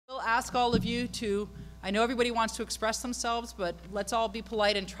ask all of you to, I know everybody wants to express themselves, but let's all be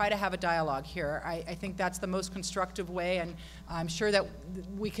polite and try to have a dialogue here. I think that's the most constructive way, and I'm sure that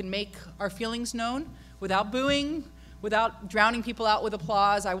we can make our feelings known without booing, without drowning people out with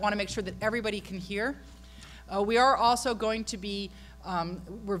applause. I want to make sure that everybody can hear. We are also going to be,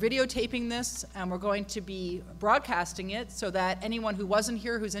 we're videotaping this, and we're going to be broadcasting it so that anyone who wasn't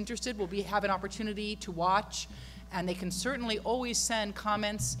here who's interested will have an opportunity to watch, and they can certainly always send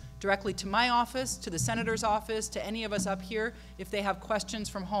comments directly to my office, to the senator's office, to any of us up here if they have questions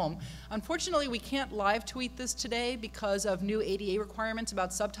from home. Unfortunately, we can't live tweet this today because of new ADA requirements about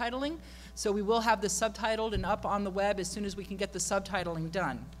subtitling, so we will have this subtitled and up on the web as soon as we can get the subtitling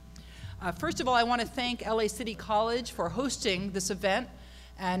done. First of all, I want to thank LA City College for hosting this event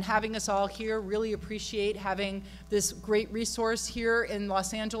and having us all here. Really appreciate having this great resource here in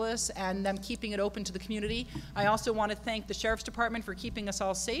Los Angeles and them keeping it open to the community. I also want to thank the Sheriff's Department for keeping us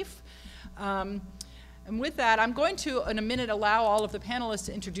all safe. And with that, I'm going to, in a minute, allow all of the panelists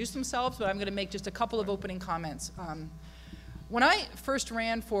to introduce themselves, but I'm going to make just a couple of opening comments. When I first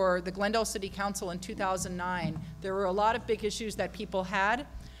ran for the Glendale City Council in 2009, there were a lot of big issues that people had,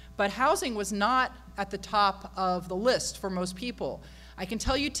 but housing was not at the top of the list for most people. I can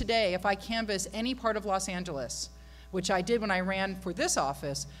tell you today, if I canvass any part of Los Angeles, which I did when I ran for this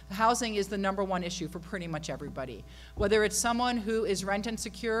office, housing is the #1 issue for pretty much everybody. Whether it's someone who is rent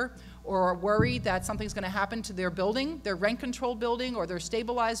insecure or worried that something's going to happen to their building, their rent-controlled building or their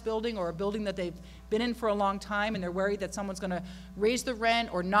stabilized building or a building that they've been in for a long time and they're worried that someone's going to raise the rent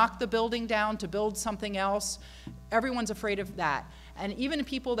or knock the building down to build something else, everyone's afraid of that. And even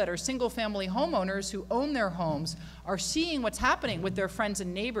people that are single-family homeowners who own their homes are seeing what's happening with their friends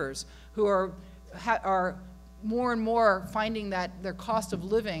and neighbors who are more and more finding that their cost of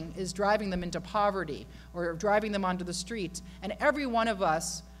living is driving them into poverty or driving them onto the streets. And every one of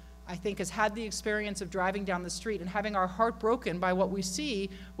us, I think, has had the experience of driving down the street and having our heart broken by what we see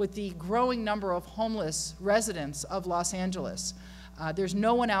with the growing number of homeless residents of Los Angeles. There's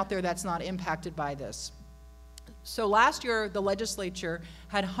no one out there that's not impacted by this. So last year, the legislature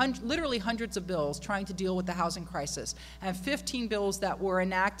had literally hundreds of bills trying to deal with the housing crisis, and 15 bills that were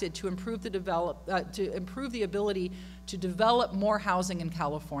enacted to improve the ability to develop more housing in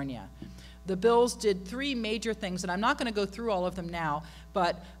California. The bills did 3 major things, and I'm not going to go through all of them now,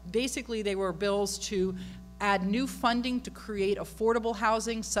 but basically they were bills to add new funding to create affordable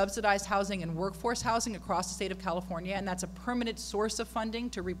housing, subsidized housing, and workforce housing across the state of California, and that's a permanent source of funding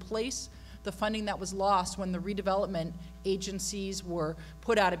to replace the funding that was lost when the redevelopment agencies were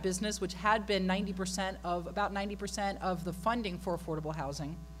put out of business, which had been about 90% of the funding for affordable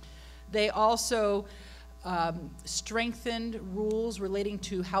housing. They also strengthened rules relating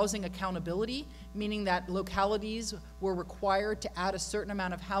to housing accountability, meaning that localities were required to add a certain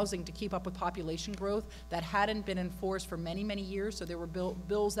amount of housing to keep up with population growth that hadn't been enforced for many, many years. So there were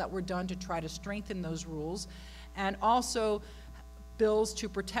bills that were done to try to strengthen those rules, and also bills to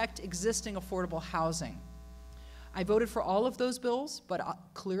protect existing affordable housing. I voted for all of those bills, but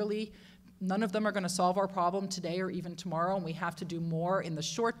clearly none of them are going to solve our problem today or even tomorrow, and we have to do more in the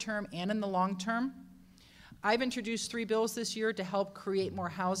short term and in the long term. I've introduced 3 bills this year to help create more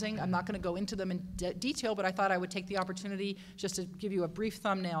housing. I'm not going to go into them in detail, but I thought I would take the opportunity just to give you a brief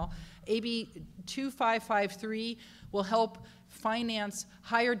thumbnail. AB 2553 will help finance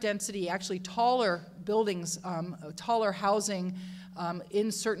higher density, actually taller buildings, taller housing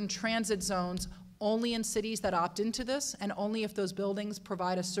in certain transit zones, only in cities that opt into this, and only if those buildings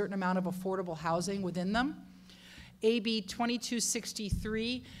provide a certain amount of affordable housing within them. AB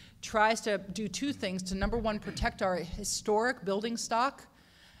 2263 tries to do 2 things: to #1, protect our historic building stock,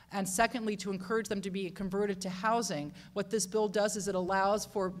 and secondly, to encourage them to be converted to housing. What this bill does is it allows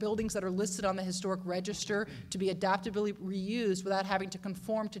for buildings that are listed on the historic register to be adaptively reused without having to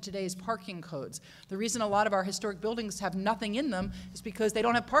conform to today's parking codes. The reason a lot of our historic buildings have nothing in them is because they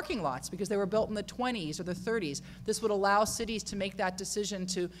don't have parking lots, because they were built in the 20s or the 30s. This would allow cities to make that decision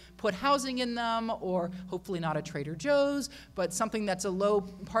to put housing in them, or hopefully not a Trader Joe's, but something that's a low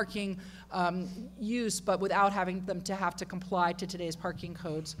parking use, but without having them to have to comply to today's parking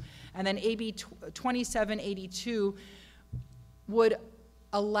codes. And then AB 2782 would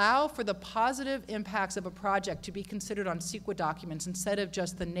allow for the positive impacts of a project to be considered on CEQA documents instead of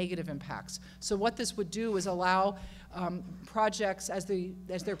just the negative impacts. So what this would do is allow projects, as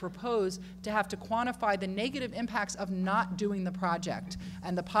they're proposed, to have to quantify the negative impacts of not doing the project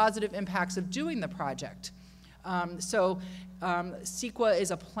and the positive impacts of doing the project. CEQA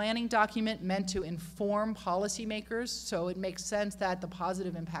is a planning document meant to inform policymakers, so it makes sense that the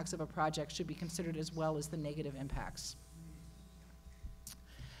positive impacts of a project should be considered as well as the negative impacts.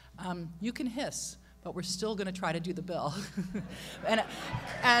 You can hiss, but we're still going to try to do the bill. and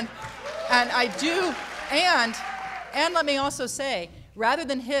I do, and let me also say, rather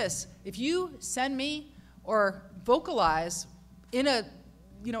than hiss, if you send me or vocalize in a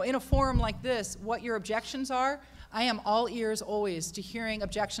forum like this what your objections are, I am all ears always to hearing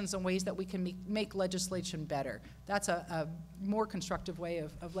objections and ways that we can make legislation better. That's a more constructive way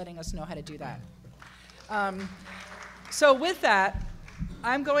of letting us know how to do that. So with that,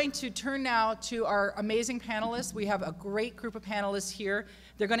 I'm going to turn now to our amazing panelists. We have a great group of panelists here.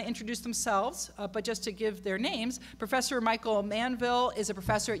 They're going to introduce themselves, but just to give their names, Professor Michael Manville is a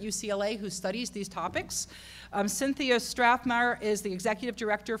professor at UCLA who studies these topics. Cynthia Strathmeyer is the executive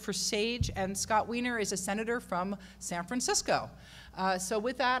director for SAGE, and Scott Wiener is a senator from San Francisco. So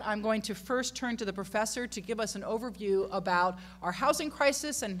with that, I'm going to first turn to the professor to give us an overview about our housing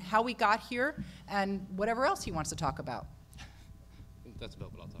crisis and how we got here, and whatever else he wants to talk about. That's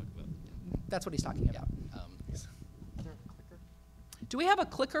about what I'll talk about. That's what he's talking about. Is there a clicker? Do we have a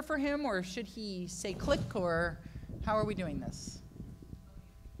clicker for him, or should he say click, or how are we doing this?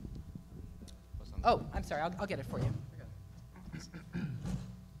 Oh, I'm sorry, I'll get it for you.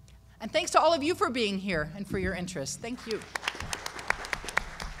 And thanks to all of you for being here and for your interest. Thank you.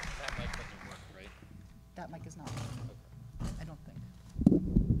 That mic doesn't work, right? That mic is not working. I don't think.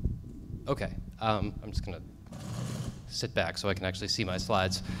 Okay, I'm just going to sit back so I can actually see my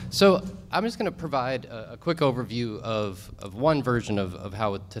slides. So I'm just going to provide a quick overview of one version of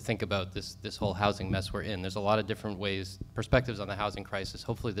how to think about this whole housing mess we're in. There's a lot of different ways, perspectives on the housing crisis.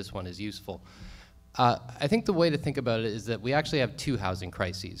 Hopefully this one is useful. I think the way to think about it is that we actually have two housing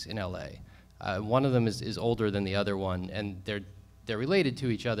crises in LA. One of them is older than the other one, and they're related to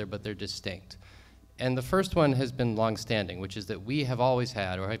each other, but they're distinct. And the first one has been longstanding, which is that we have always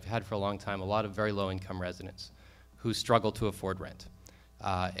had, or have had for a long time, a lot of very low-income residents who struggle to afford rent.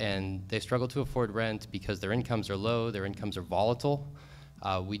 And they struggle to afford rent because their incomes are low, their incomes are volatile.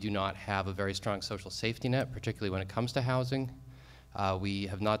 We do not have a very strong social safety net, particularly when it comes to housing. We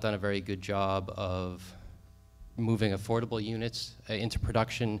have not done a very good job of moving affordable units into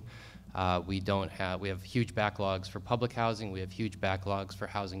production. We have huge backlogs for public housing, we have huge backlogs for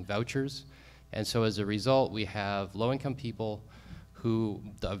housing vouchers. And so as a result, we have low-income people who,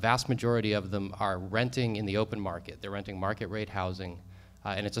 the vast majority of them, are renting in the open market. They're renting market rate housing,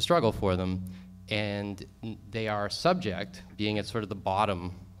 and it's a struggle for them. And they are subject, being at sort of the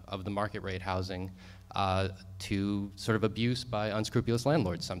bottom of the market rate housing, to sort of abuse by unscrupulous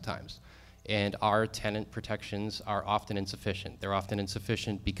landlords sometimes. And our tenant protections are often insufficient. They're often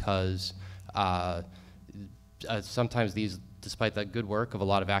insufficient because sometimes these, despite the good work of a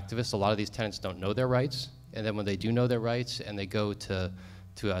lot of activists, a lot of these tenants don't know their rights. And then when they do know their rights and they go to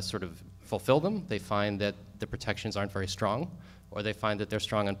sort of fulfill them, they find that the protections aren't very strong, or they find that they're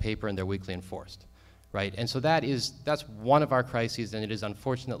strong on paper and they're weakly enforced, right? And so that's one of our crises, and it is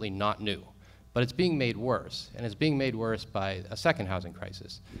unfortunately not new. But it's being made worse, and it's being made worse by a second housing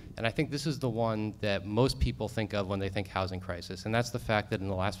crisis. And I think this is the one that most people think of when they think housing crisis, and that's the fact that in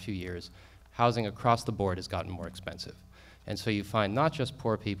the last few years, housing across the board has gotten more expensive. And so you find not just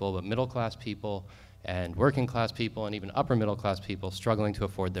poor people, but middle-class people, and working class people, and even upper middle class people struggling to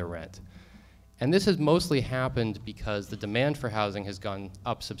afford their rent. And this has mostly happened because the demand for housing has gone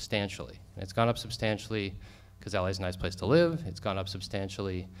up substantially. And it's gone up substantially because LA is a nice place to live. It's gone up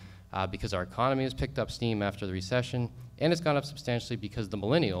substantially because our economy has picked up steam after the recession. And it's gone up substantially because the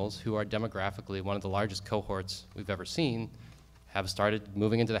millennials, who are demographically one of the largest cohorts we've ever seen, have started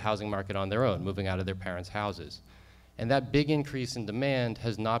moving into the housing market on their own, moving out of their parents' houses. And that big increase in demand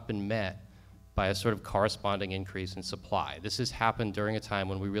has not been met by a sort of corresponding increase in supply. This has happened during a time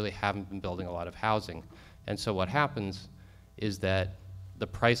when we really haven't been building a lot of housing. And so what happens is that the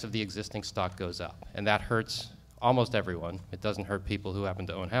price of the existing stock goes up, and that hurts almost everyone. It doesn't hurt people who happen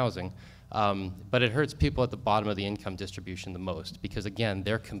to own housing, but it hurts people at the bottom of the income distribution the most, because again,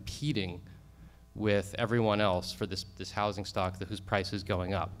 they're competing with everyone else for this housing stock whose price is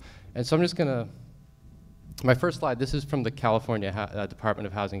going up. And so I'm just gonna, my first slide, this is from the California Department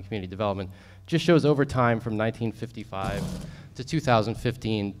of Housing and Community Development, just shows over time from 1955 to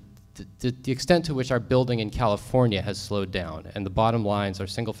 2015 the extent to which our building in California has slowed down. And the bottom lines are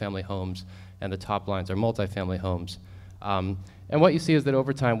single-family homes, and the top lines are multifamily homes. And what you see is that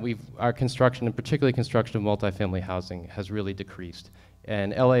over time, our construction, and particularly construction of multifamily housing, has really decreased.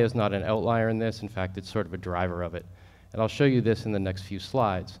 And LA is not an outlier in this. In fact, it's sort of a driver of it. And I'll show you this in the next few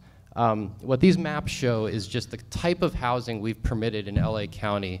slides. What these maps show is just the type of housing we've permitted in LA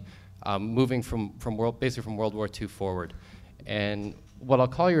County, moving basically from World War II forward. And what I'll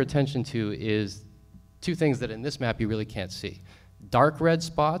call your attention to is two things that in this map you really can't see. Dark red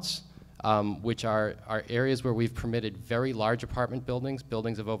spots, which are areas where we've permitted very large apartment buildings,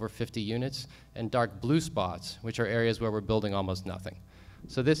 buildings of over 50 units, and dark blue spots, which are areas where we're building almost nothing.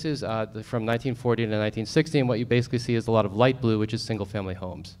 So this is from 1940 to 1960, and what you basically see is a lot of light blue, which is single-family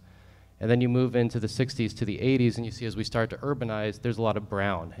homes. And then you move into the 60s to the 80s, and you see as we start to urbanize, there's a lot of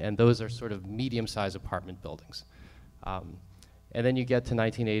brown, and those are sort of medium-sized apartment buildings. And then you get to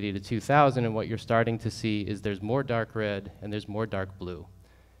 1980 to 2000, and what you're starting to see is there's more dark red and there's more dark blue.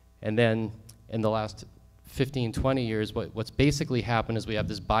 And then in the last 15, 20 years, what's basically happened is we have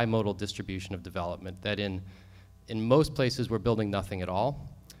this bimodal distribution of development, that in most places we're building nothing at all,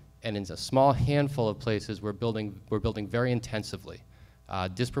 and in a small handful of places we're building very intensively,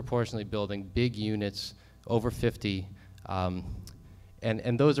 disproportionately building big units over 50,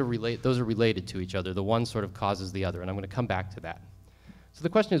 and those are related to each other. The one sort of causes the other, and I'm going to come back to that. So the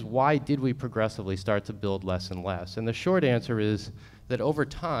question is, why did we progressively start to build less and less? And the short answer is that over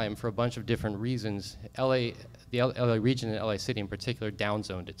time, for a bunch of different reasons, the LA region and LA City in particular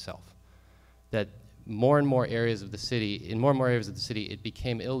downzoned itself. That more and more areas of the city, it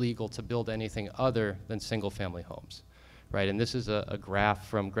became illegal to build anything other than single-family homes, right? And this is a graph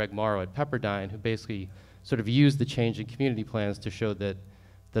from Greg Morrow at Pepperdine, who basically sort of used the change in community plans to show that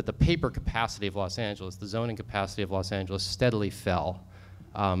the paper capacity of Los Angeles, the zoning capacity of Los Angeles, steadily fell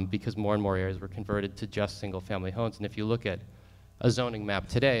because more and more areas were converted to just single-family homes. And if you look at a zoning map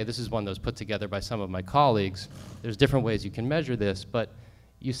today, this is one that was put together by some of my colleagues. There's different ways you can measure this, but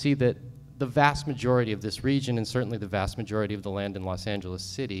you see that the vast majority of this region, and certainly the vast majority of the land in Los Angeles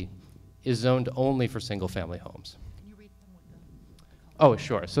City, is zoned only for single-family homes. Can you read them with the Oh,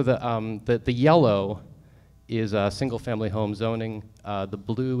 sure. So the yellow is single-family home zoning. The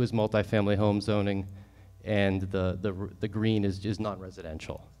blue is multifamily home zoning, and the green is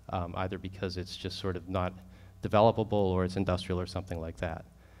non-residential, either because it's just sort of not developable or it's industrial or something like that.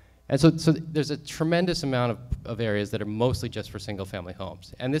 And so there's a tremendous amount of areas that are mostly just for single-family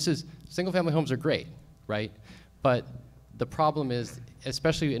homes. And single-family homes are great, right? But the problem is,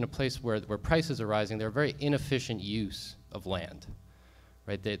 especially in a place where prices are rising, they're a very inefficient use of land,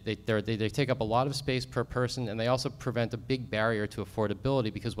 right? They take up a lot of space per person, and they also prevent a big barrier to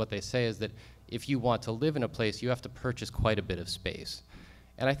affordability, because what they say is that if you want to live in a place, you have to purchase quite a bit of space.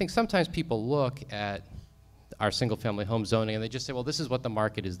 And I think sometimes people look at our single-family home zoning, and they just say, well, this is what the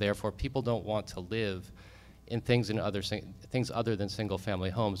market is there for. People don't want to live in things other than single-family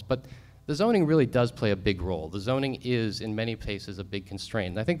homes. But the zoning really does play a big role. The zoning is, in many places, a big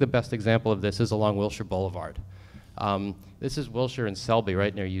constraint. And I think the best example of this is along Wilshire Boulevard. This is Wilshire and Selby,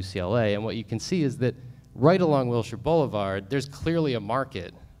 right near UCLA, and what you can see is that right along Wilshire Boulevard, there's clearly a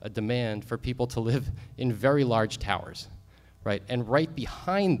market, a demand for people to live in very large towers, right? And right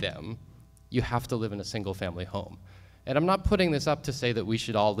behind them, you have to live in a single-family home. And I'm not putting this up to say that we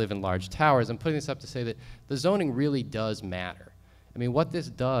should all live in large towers. I'm putting this up to say that the zoning really does matter. I mean, what this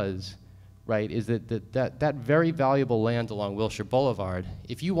does, right, is that very valuable land along Wilshire Boulevard,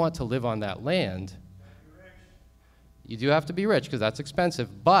 if you want to live on that land, you do have to be rich because that's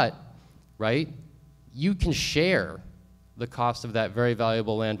expensive, but, right, you can share the cost of that very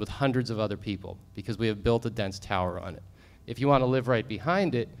valuable land with hundreds of other people because we have built a dense tower on it. If you want to live right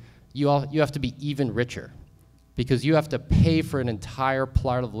behind it, you have to be even richer because you have to pay for an entire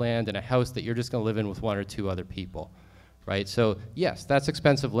plot of land and a house that you're just going to live in with one or two other people, right? So yes, that's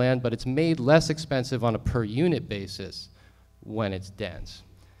expensive land, but it's made less expensive on a per unit basis when it's dense.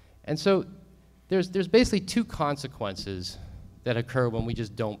 And so there's basically two consequences that occur when we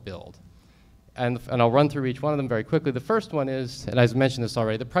just don't build. And I'll run through each one of them very quickly. The first one is, and I've mentioned this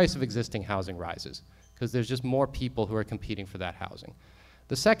already, the price of existing housing rises because there's just more people who are competing for that housing.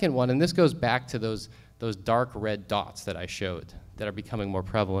 The second one, and this goes back to those dark red dots that I showed that are becoming more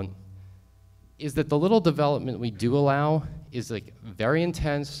prevalent, is that the little development we do allow is like very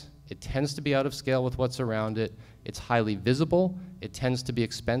intense. It tends to be out of scale with what's around it. It's highly visible. It tends to be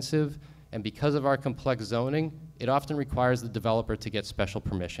expensive. And because of our complex zoning, it often requires the developer to get special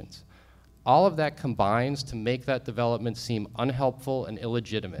permissions. All of that combines to make that development seem unhelpful and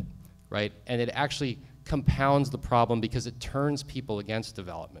illegitimate, right? And it actually compounds the problem because it turns people against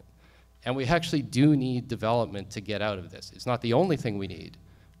development. And we actually do need development to get out of this. It's not the only thing we need,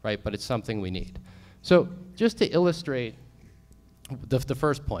 right? But it's something we need. So just to illustrate the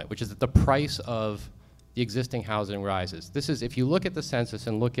first point, which is that the price of the existing housing rises. This is, if you look at the census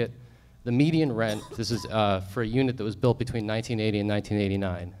and look at the median rent, this is for a unit that was built between 1980 and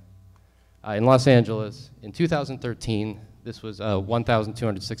 1989. In Los Angeles, in 2013, this was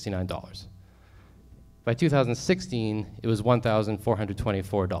 $1,269. By 2016, it was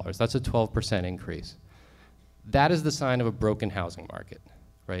 $1,424. That's a 12% increase. That is the sign of a broken housing market,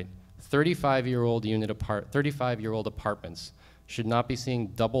 right? 35-year-old apartments should not be seeing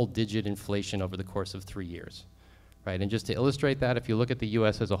double-digit inflation over the course of 3 years, right? And just to illustrate that, if you look at the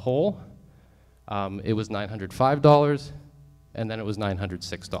US as a whole, it was $905, and then it was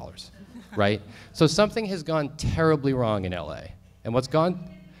 $906, right? So something has gone terribly wrong in LA. And what's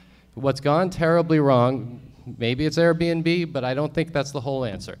gone terribly wrong, maybe it's Airbnb, but I don't think that's the whole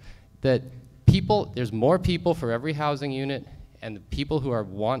answer. That there's more people for every housing unit, and the people who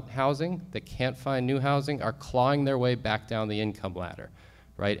want housing that can't find new housing are clawing their way back down the income ladder,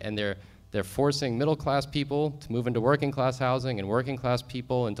 right? And they're forcing middle-class people to move into working-class housing, and working-class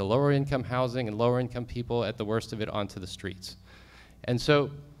people into lower-income housing, and lower-income people, at the worst of it, onto the streets. And so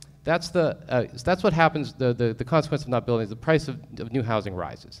that's what happens. The consequence of not building is the price of new housing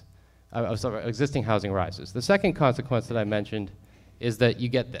rises. Sorry, existing housing rises. The second consequence that I mentioned is that you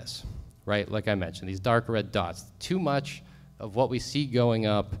get this, right? Like I mentioned, these dark red dots. Too much of what we see going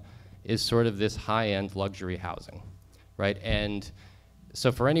up is sort of this high-end luxury housing, right? And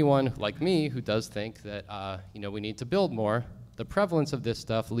so for anyone like me who does think that we need to build more, the prevalence of this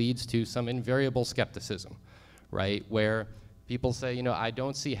stuff leads to some invariable skepticism, right? Where people say, I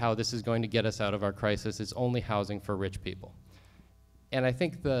don't see how this is going to get us out of our crisis. It's only housing for rich people. And I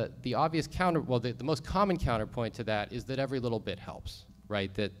think the obvious the most common counterpoint to that is that every little bit helps,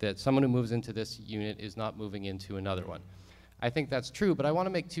 right? That someone who moves into this unit is not moving into another one. I think that's true, but I want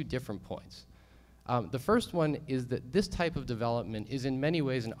to make two different points. The first one is that this type of development is in many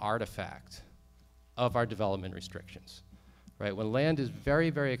ways an artifact of our development restrictions, right? When land is very,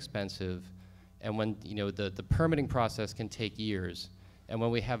 very expensive, and when the permitting process can take years, and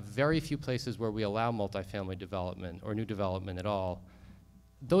when we have very few places where we allow multifamily development or new development at all,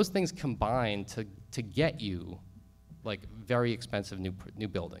 those things combine to get you like very expensive new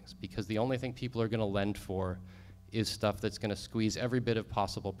buildings, because the only thing people are going to lend for is stuff that's going to squeeze every bit of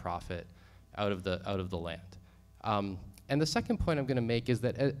possible profit out of the land. And the second point I'm going to make is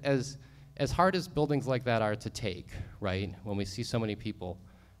that as hard as buildings like that are to take, right, when we see so many people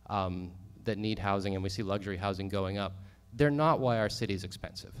that need housing and we see luxury housing going up, they're not why our city's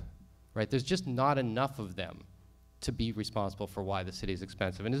expensive, right? There's just not enough of them to be responsible for why the city's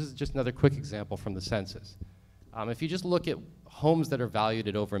expensive. And this is just another quick example from the census. If you just look at homes that are valued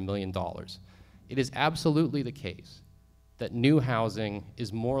at over $1 million, it is absolutely the case that new housing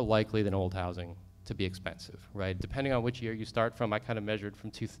is more likely than old housing to be expensive, right? Depending on which year you start from, I kind of measured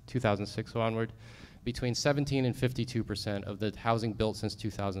from 2006 onward, between 17 and 52% of the housing built since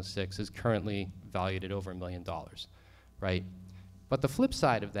 2006 is currently valued at over $1 million, right? But the flip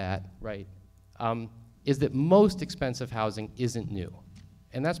side of that, right, is that most expensive housing isn't new.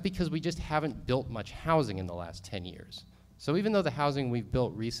 And that's because we just haven't built much housing in the last 10 years. So even though the housing we've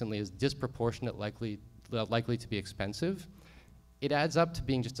built recently is disproportionately likely to be expensive, it adds up to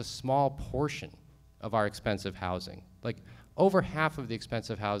being just a small portion of our expensive housing. Like over half of the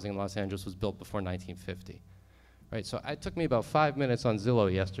expensive housing in Los Angeles was built before 1950, right? So it took me about 5 minutes on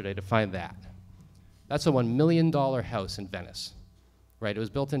Zillow yesterday to find that. That's a $1 million house in Venice, right? It was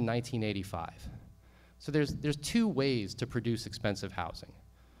built in 1985. So there's two ways to produce expensive housing.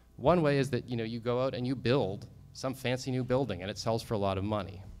 One way is that you go out and you build some fancy new building and it sells for a lot of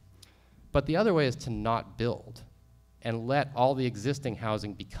money. But the other way is to not build and let all the existing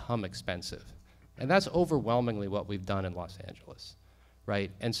housing become expensive. And that's overwhelmingly what we've done in Los Angeles, right?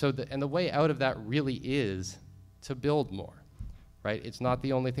 And so the way out of that really is to build more, right? It's not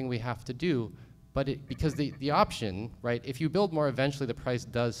the only thing we have to do, but because the option, right, if you build more, eventually the price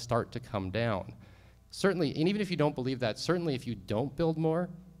does start to come down. Certainly, and even if you don't believe that, certainly if you don't build more,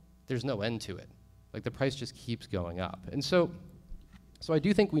 there's no end to it. Like the price just keeps going up. And so I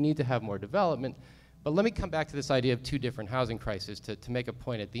do think we need to have more development, but let me come back to this idea of two different housing crises to make a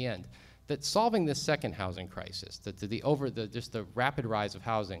point at the end. That solving this second housing crisis, just the rapid rise of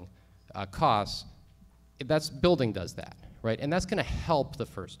housing costs, building does that, right? And that's gonna help the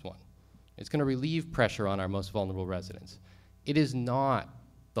first one. It's gonna relieve pressure on our most vulnerable residents. It is not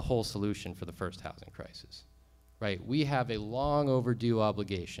the whole solution for the first housing crisis, right? We have a long overdue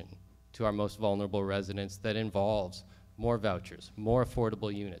obligation to our most vulnerable residents that involves more vouchers, more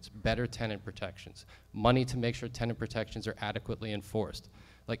affordable units, better tenant protections, money to make sure tenant protections are adequately enforced.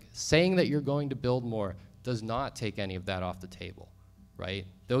 Like saying that you're going to build more does not take any of that off the table, right?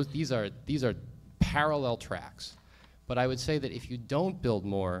 These are parallel tracks. But I would say that if you don't build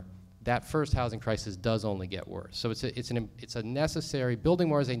more, that first housing crisis does only get worse. So it's a necessary, building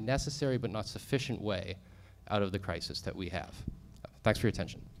more is a necessary but not sufficient way out of the crisis that we have. Thanks for your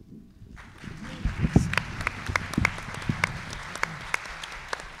attention.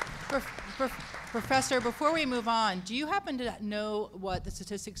 Professor, before we move on, do you happen to know what the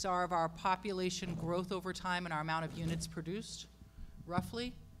statistics are of our population growth over time and our amount of units produced,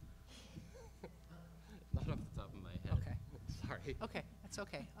 roughly? Not off the top of my head. Okay. Sorry. Okay, that's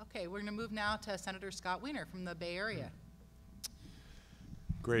okay. Okay, we're going to move now to Senator Scott Wiener from the Bay Area.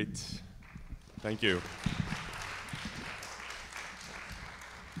 Great. Thank you.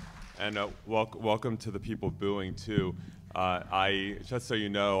 And welcome to the people booing, too. Just so you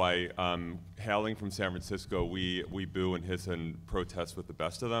know, hailing from San Francisco, we boo and hiss and protest with the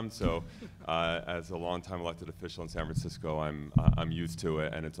best of them. So as a longtime elected official in San Francisco, I'm used to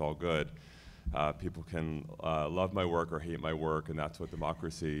it, and it's all good. People can love my work or hate my work, and that's what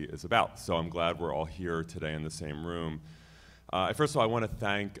democracy is about. So I'm glad we're all here today in the same room. First of all, I want to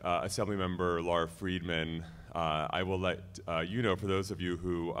thank Assemblymember Laura Friedman. I will let you know, for those of you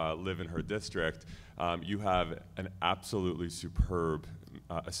who live in her district, you have an absolutely superb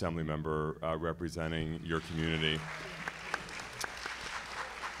Assemblymember representing your community.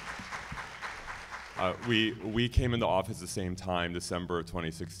 We came into office at the same time, December of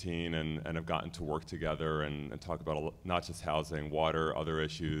 2016, and have gotten to work together and talk about not just housing, water, other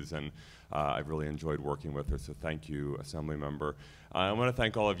issues, and I've really enjoyed working with her, so thank you, Assemblymember. I want to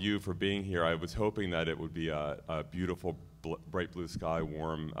thank all of you for being here. I was hoping that it would be a beautiful, bright blue sky,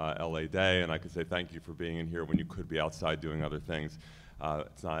 warm LA day, and I could say thank you for being in here when you could be outside doing other things.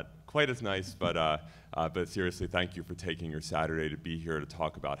 It's not quite as nice, but seriously, thank you for taking your Saturday to be here to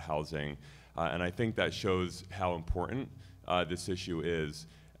talk about housing. And I think that shows how important this issue is.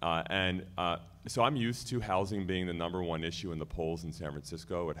 So I'm used to housing being the -- issue in the polls in San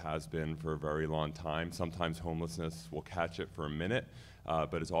Francisco. It has been for a very long time. Sometimes homelessness will catch it for a minute,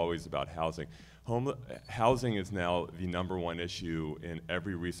 but it's always about housing. Housing is now the #1 issue in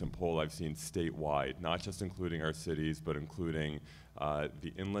every recent poll I've seen statewide, not just including our cities, but including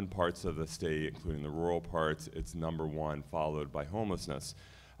the inland parts of the state, including the rural parts. It's #1, followed by homelessness.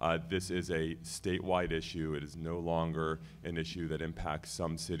 This is a statewide issue. It is no longer an issue that impacts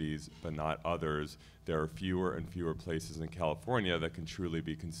some cities but not others. There are fewer and fewer places in California that can truly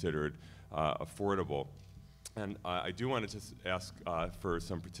be considered affordable. And I do want to just ask for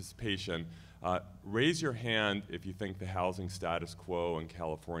some participation. Raise your hand if you think the housing status quo in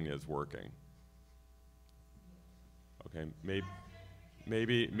California is working. Okay,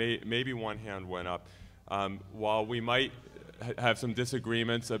 maybe one hand went up. While we might have some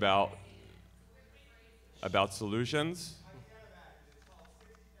disagreements about solutions.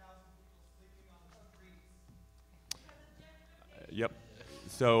 Yep.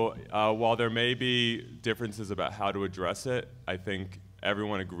 So while there may be differences about how to address it, I think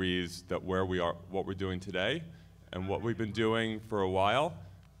everyone agrees that where we are, what we're doing today, and what we've been doing for a while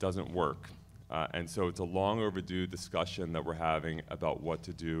doesn't work. And so it's a long overdue discussion that we're having about what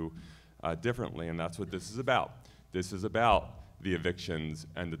to do differently, and that's what this is about. This is about the evictions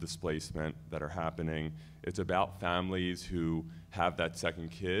and the displacement that are happening. It's about families who have that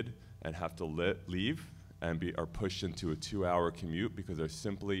second kid and have to leave and are pushed into a 2-hour commute because there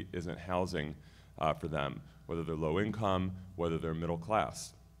simply isn't housing for them, whether they're low income, whether they're middle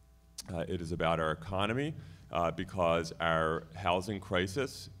class. It is about our economy because our housing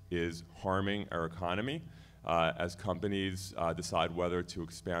crisis is harming our economy as companies decide whether to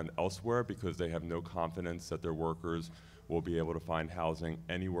expand elsewhere because they have no confidence that their workers will be able to find housing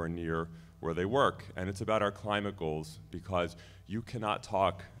anywhere near where they work. And it's about our climate goals because you cannot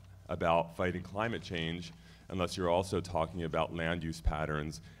talk about fighting climate change unless you're also talking about land use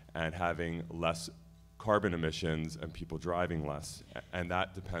patterns and having less carbon emissions and people driving less. And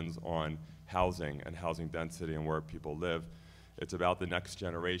that depends on housing and housing density and where people live. It's about the next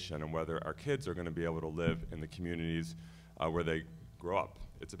generation and whether our kids are going to be able to live in the communities where they grow up.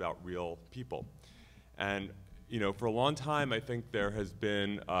 It's about real people. And you know, for a long time, I think there has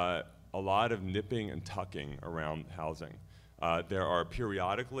been a lot of nipping and tucking around housing. There are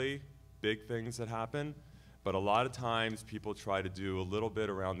periodically big things that happen, but a lot of times people try to do a little bit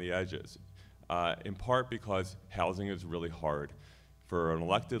around the edges, in part because housing is really hard. For an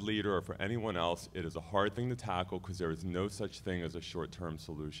elected leader or for anyone else, it is a hard thing to tackle because there is no such thing as a short-term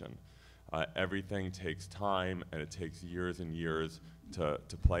solution. Everything takes time, and it takes years and years to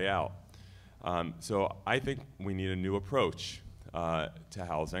play out. So I think we need a new approach to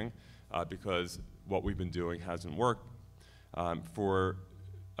housing because what we've been doing hasn't worked. For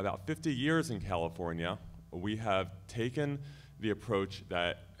about 50 years in California, we have taken the approach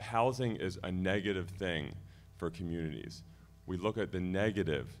that housing is a negative thing for communities. We look at the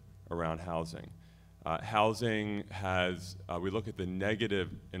negative around housing. We look at the negative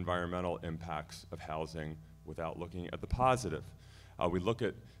environmental impacts of housing without looking at the positive. We look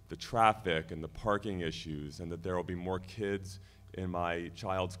at the traffic and the parking issues, and that there will be more kids in my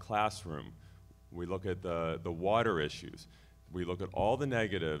child's classroom. We look at the water issues. We look at all the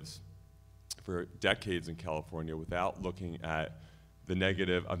negatives for decades in California without looking at the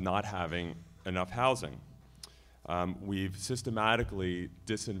negative of not having enough housing. We've systematically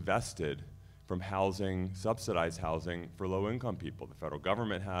disinvested from housing, subsidized housing for low-income people. The federal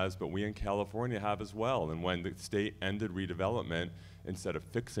government has, but we in California have as well. And when the state ended redevelopment, instead of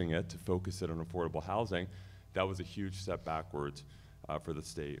fixing it to focus it on affordable housing, that was a huge step backwards for the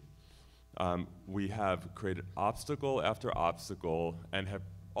state. We have created obstacle after obstacle and have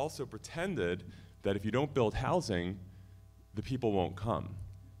also pretended that if you don't build housing, the people won't come,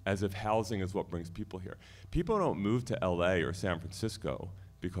 as if housing is what brings people here. People don't move to LA or San Francisco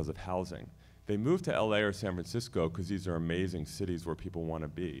because of housing. They move to LA or San Francisco because these are amazing cities where people want to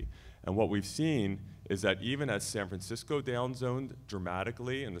be. And what we've seen is that even as San Francisco downzoned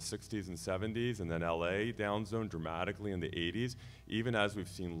dramatically in the 60s and 70s, and then LA downzoned dramatically in the 80s, even as we've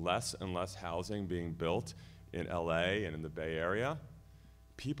seen less and less housing being built in LA and in the Bay Area,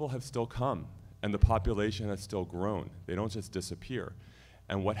 people have still come, and the population has still grown. They don't just disappear.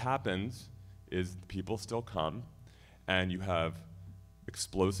 And what happens is people still come, and you have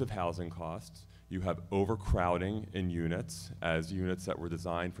explosive housing costs, you have overcrowding in units, as units that were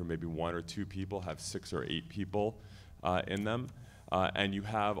designed for maybe 1 or 2 people have 6 or 8 people in them, and you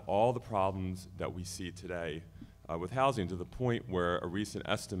have all the problems that we see today with housing, to the point where a recent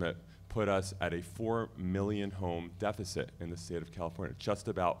estimate put us at a 4 million home deficit in the state of California, just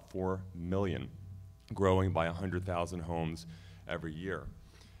about 4 million, growing by 100,000 homes every year.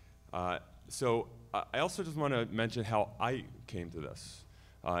 So I also just want to mention how I came to this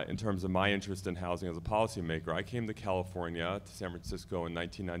in terms of my interest in housing as a policymaker. I came to California, to San Francisco in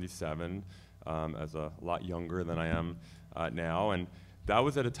 1997 as a lot younger than I am now, and that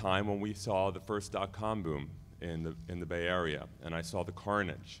was at a time when we saw the first .com boom in the Bay Area, and I saw the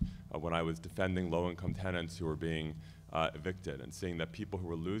carnage when I was defending low-income tenants who were being evicted, and seeing that people who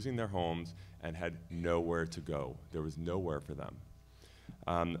were losing their homes and had nowhere to go. There was nowhere for them.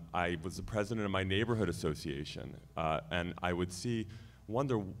 I was the president of my neighborhood association, and I would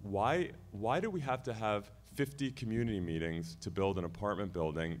wonder why do we have to have 50 community meetings to build an apartment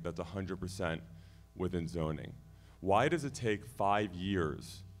building that's 100% within zoning? Why does it take 5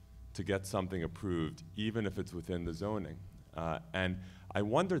 years to get something approved, even if it's within the zoning? And I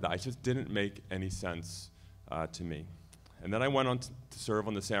wondered that. It just didn't make any sense to me. And then I went on to serve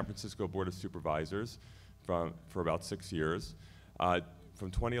on the San Francisco Board of Supervisors for about 6 years. From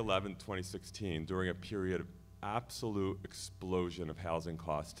 2011 to 2016, during a period of absolute explosion of housing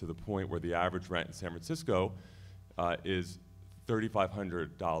costs, to the point where the average rent in San Francisco is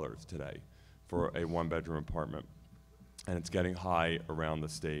 $3,500 today for a 1-bedroom apartment, and it's getting high around the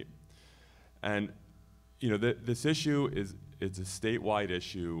state. And this issue it's a statewide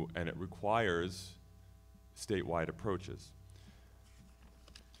issue, and it requires statewide approaches.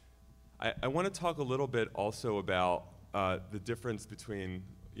 I want to talk a little bit also about the difference between,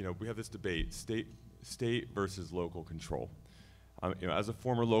 we have this debate, state versus local control. As a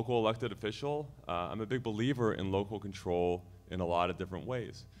former local elected official, I'm a big believer in local control in a lot of different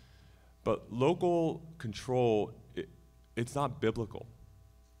ways. But local control, it's not biblical.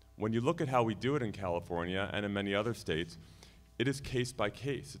 When you look at how we do it in California and in many other states, it is case by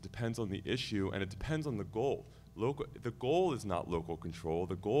case. It depends on the issue, and it depends on the goal. The goal is not local control.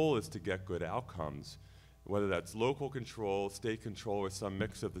 The goal is to get good outcomes, whether that's local control, state control, or some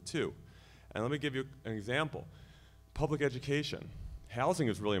mix of the two. And let me give you an example. Public education. Housing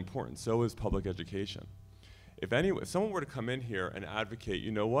is really important, so is public education. If someone were to come in here and advocate,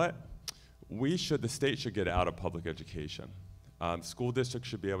 you know what, the state should get out of public education. School districts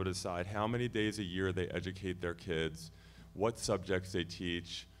should be able to decide how many days a year they educate their kids, what subjects they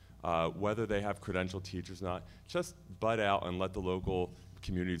teach, whether they have credentialed teachers or not. Just butt out and let the local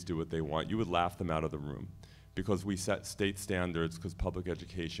communities do what they want. You would laugh them out of the room, because we set state standards, because public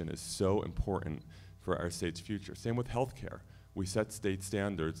education is so important for our state's future. Same with healthcare. We set state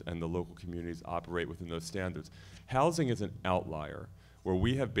standards, and the local communities operate within those standards. Housing is an outlier, where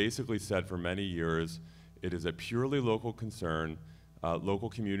we have basically said for many years, it is a purely local concern. Local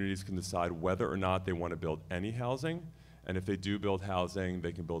communities can decide whether or not they want to build any housing, and if they do build housing,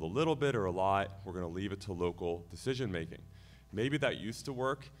 they can build a little bit or a lot. We're going to leave it to local decision making. Maybe that used to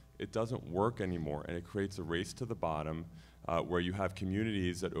work. It doesn't work anymore, and it creates a race to the bottom where you have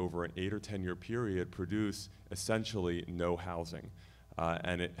communities that over an 8 or 10 year period produce essentially no housing.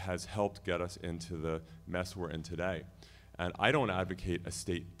 And it has helped get us into the mess we're in today. And I don't advocate a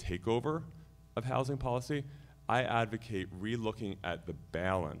state takeover of housing policy. I advocate re-looking at the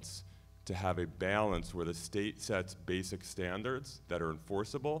balance, to have a balance where the state sets basic standards that are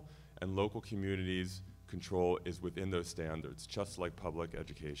enforceable and local communities' control is within those standards, just like public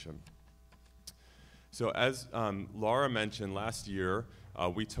education. So as Laura mentioned, last year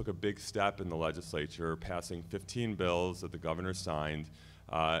we took a big step in the legislature, passing 15 bills that the governor signed,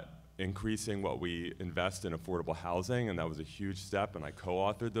 increasing what we invest in affordable housing, and that was a huge step, and I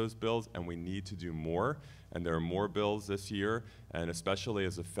co-authored those bills, and we need to do more, and there are more bills this year, and especially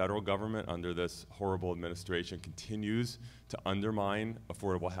as the federal government under this horrible administration continues to undermine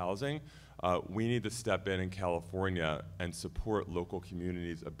affordable housing, we need to step in California and support local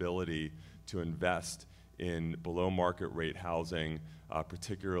communities' ability to invest in below market rate housing,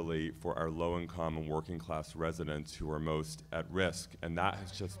 particularly for our low income and working class residents who are most at risk, and that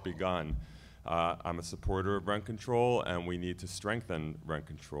has just begun. I'm a supporter of rent control, and we need to strengthen rent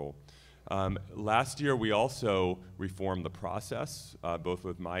control. Last year, we also reformed the process, both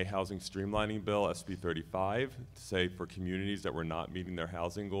with my housing streamlining bill, SB 35, to say for communities that were not meeting their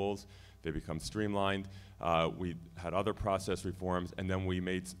housing goals, they become streamlined. We had other process reforms, and then we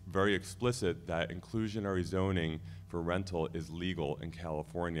made very explicit that inclusionary zoning for rental is legal in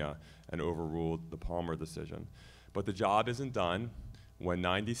California and overruled the Palmer decision. But the job isn't done. When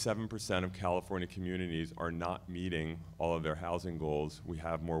 97% of California communities are not meeting all of their housing goals, we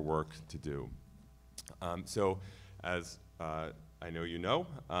have more work to do. So as I know you know,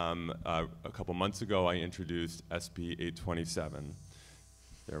 a couple months ago I introduced SB 827.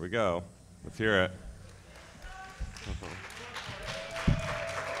 There we go. Let's hear it.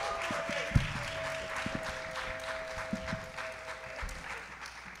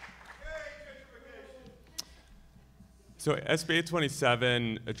 So SB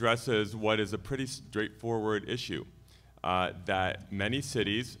 827 addresses what is a pretty straightforward issue, that many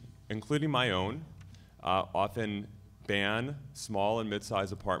cities, including my own, often ban small and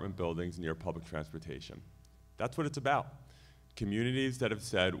mid-sized apartment buildings near public transportation. That's what it's about. Communities that have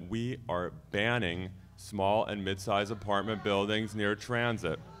said, we are banning small and mid-sized apartment buildings near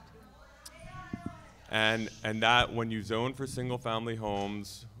transit. And that when you zone for single-family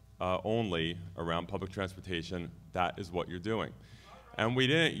homes only around public transportation, that is what you're doing. And we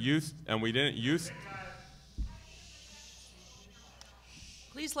didn't use.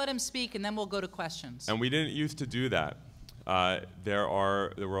 Please let him speak, and then we'll go to questions. And we didn't used to do that. There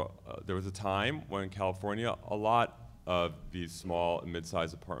was a time when in California, a lot of these small and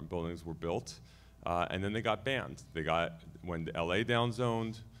mid-sized apartment buildings were built, and then they got banned. They got, when LA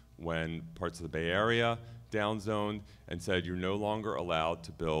downzoned, when parts of the Bay Area downzoned, and said you're no longer allowed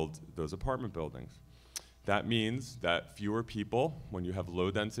to build those apartment buildings. That means that fewer people, when you have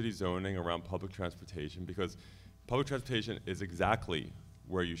low-density zoning around public transportation, because public transportation is exactly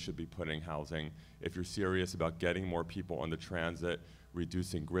where you should be putting housing if you're serious about getting more people on the transit,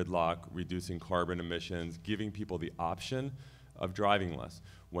 reducing gridlock, reducing carbon emissions, giving people the option of driving less.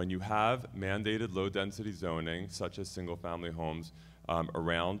 When you have mandated low-density zoning, such as single-family homes,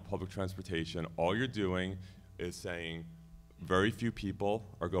 around public transportation, all you're doing is saying very few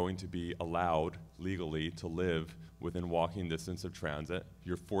people are going to be allowed legally to live within walking distance of transit.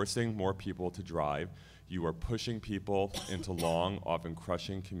 You're forcing more people to drive. You are pushing people into long, often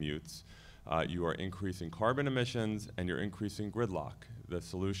crushing commutes. You are increasing carbon emissions, and you're increasing gridlock. The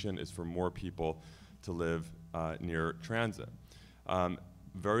solution is for more people to live near transit.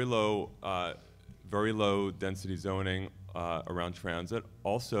 Very low density zoning around transit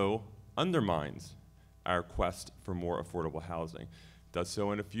also undermines our quest for more affordable housing. Does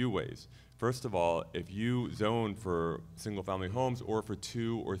so in a few ways. First of all, if you zone for single-family homes or for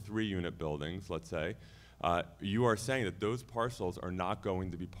 2 or 3 unit buildings, let's say, you are saying that those parcels are not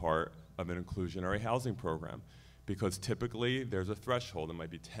going to be part of an inclusionary housing program, because typically there's a threshold. It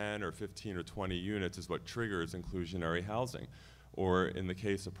might be 10 or 15 or 20 units is what triggers inclusionary housing. Or in the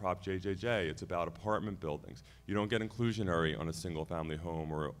case of Prop JJJ, it's about apartment buildings. You don't get inclusionary on a single-family home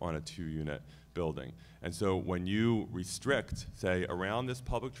or on a 2-unit building. And so when you restrict, say, around this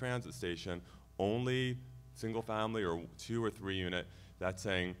public transit station, only single-family or 2 or 3 unit, that's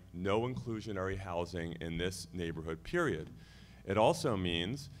saying no inclusionary housing in this neighborhood, period. It also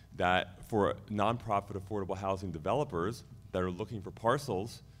means that for nonprofit affordable housing developers that are looking for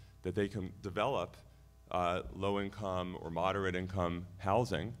parcels that they can develop low-income or moderate-income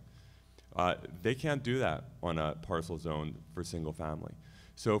housing, they can't do that on a parcel zone for single-family.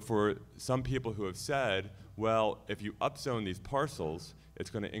 So for some people who have said, well, if you upzone these parcels, it's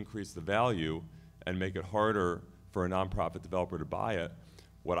going to increase the value and make it harder for a nonprofit developer to buy it,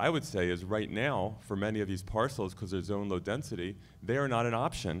 what I would say is right now, for many of these parcels, because they're zone low density, they are not an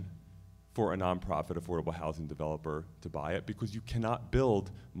option for a nonprofit affordable housing developer to buy it because you cannot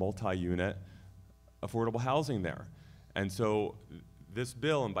build multi-unit affordable housing there. And so this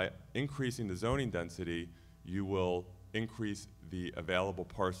bill, and by increasing the zoning density, you will increase the available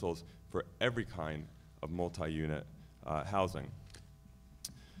parcels for every kind of multi-unit housing.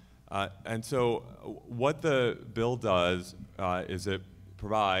 And so what the bill does is it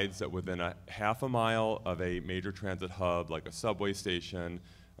provides that within a half a mile of a major transit hub, like a subway station,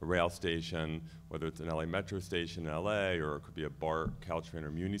 a rail station, whether it's an LA Metro station in LA, or it could be a BART, Caltrain,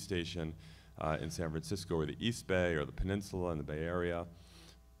 or Muni station in San Francisco, or the East Bay, or the Peninsula in the Bay Area,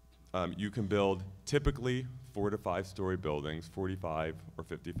 you can build typically 4 to 5 story buildings, 45 or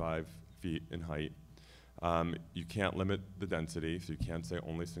 55 feet in height. You can't limit the density, so you can't say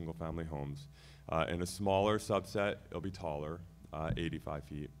only single family homes. In a smaller subset, it'll be taller, 85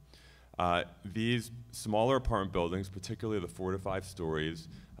 feet. These smaller apartment buildings, particularly the 4 to 5 stories,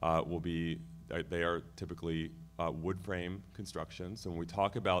 they are typically wood frame construction. So when we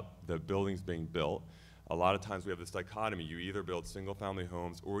talk about the buildings being built, a lot of times we have this dichotomy. You either build single family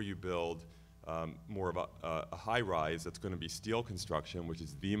homes or you build more of a high rise that's going to be steel construction, which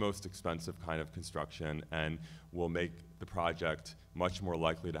is the most expensive kind of construction and will make the project much more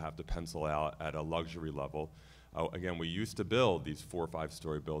likely to have to pencil out at a luxury level. Again, we used to build these 4 or 5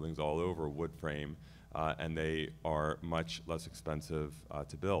 story buildings all over wood frame, and they are much less expensive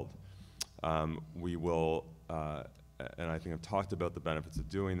to build. We will, and I think I've talked about the benefits of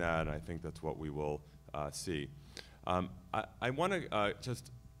doing that, and I think that's what we will see. I want to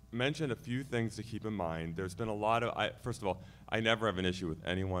just mention a few things to keep in mind. There's been a lot of, first of all, I never have an issue with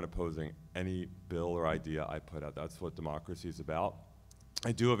anyone opposing any bill or idea I put out. That's what democracy is about.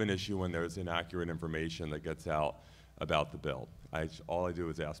 I do have an issue when there's inaccurate information that gets out about the bill. All I do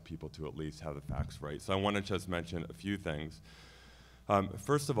is ask people to at least have the facts right. So I want to just mention a few things.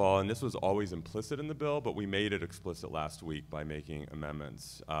 First of all, and this was always implicit in the bill, but we made it explicit last week by making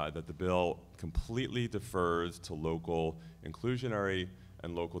amendments, that the bill completely defers to local inclusionary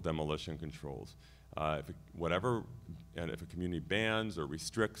and local demolition controls. If a community bans or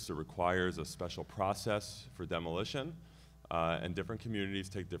restricts or requires a special process for demolition, and different communities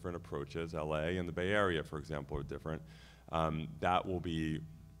take different approaches, LA and the Bay Area, for example, are different, that will be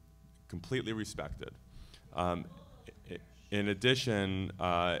completely respected. In addition,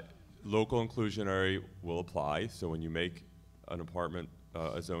 local inclusionary will apply. So when you make an apartment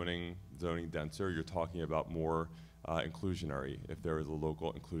a zoning denser, you're talking about more inclusionary. If there is a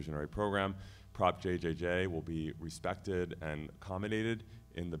local inclusionary program, Prop JJJ will be respected and accommodated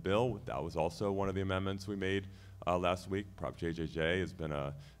in the bill. That was also one of the amendments we made last week. Prop JJJ has been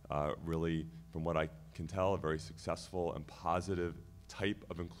really, from what I can tell, a very successful and positive type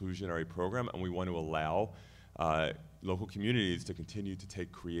of inclusionary program, and we want to allow local communities to continue to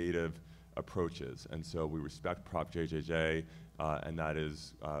take creative approaches. And so we respect Prop JJJ, and that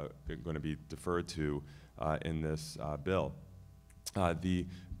is going to be deferred to in this bill. The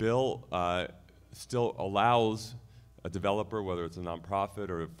bill still allows a developer, whether it's a nonprofit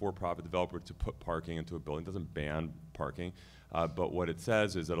or a for-profit developer, to put parking into a building. It doesn't ban parking, but what it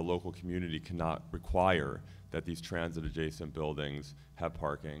says is that a local community cannot require that these transit-adjacent buildings have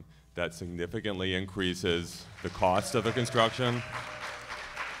parking. That significantly increases the cost of the construction.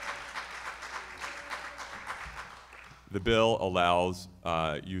 The bill allows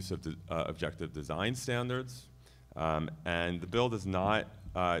use of objective design standards, and the bill does not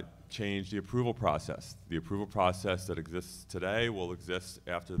change the approval process. The approval process that exists today will exist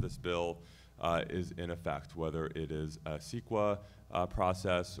after this bill is in effect, whether it is a CEQA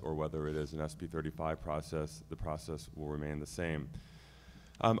process or whether it is an SB 35 process. The process will remain the same.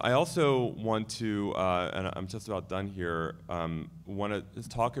 I also want to, and I'm just about done here, want to just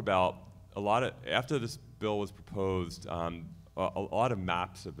talk about after this bill was proposed, a lot of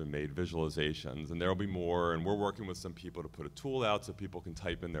maps have been made, visualizations, and there will be more, and we're working with some people to put a tool out so people can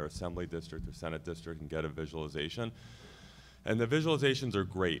type in their assembly district or Senate district and get a visualization. And the visualizations are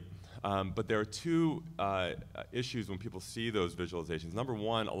great, but there are two issues when people see those visualizations. Number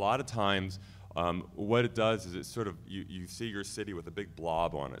one, a lot of times, what it does is it sort of, you see your city with a big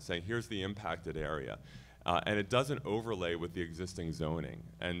blob on it saying, here's the impacted area. And it doesn't overlay with the existing zoning.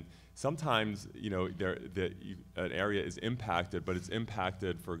 And sometimes, an area is impacted, but it's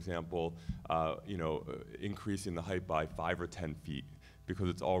impacted, for example, increasing the height by 5 or 10 feet because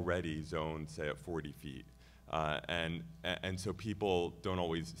it's already zoned, say, at 40 feet. And so people don't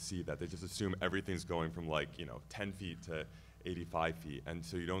always see that. They just assume everything's going from 10 feet to 85 feet. And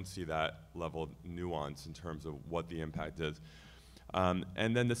so you don't see that level of nuance in terms of what the impact is. And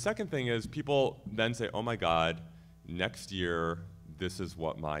then the second thing is people then say, oh my God, next year this is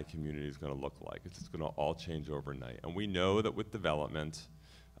what my community is going to look like. It's just going to all change overnight. And we know that with development,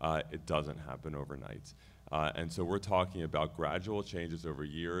 it doesn't happen overnight. And so we're talking about gradual changes over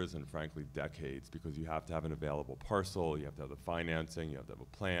years and frankly decades, because you have to have an available parcel, you have to have the financing, you have to have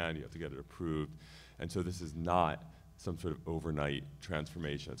a plan, you have to get it approved. And so this is not some sort of overnight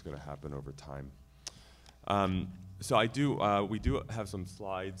transformation. It's going to happen over time. So we do have some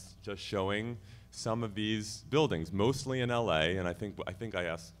slides just showing some of these buildings, mostly in LA, and I think I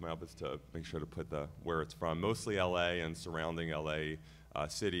asked my office to make sure to put where it's from, mostly LA and surrounding LA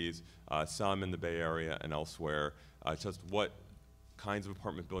cities, some in the Bay Area and elsewhere, just what kinds of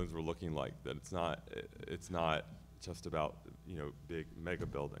apartment buildings we're looking like, that it's not just about, you know, big mega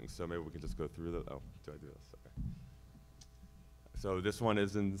buildings. So maybe we can just go through the, oh, do I do this? Okay. So this one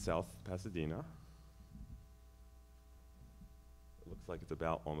is in South Pasadena. It looks like it's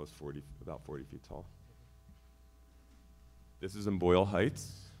about 40 feet tall. This is in Boyle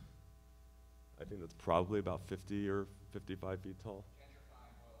Heights. I think that's probably about 50 or 55 feet tall.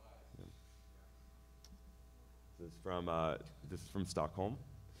 Yeah. This is from Stockholm.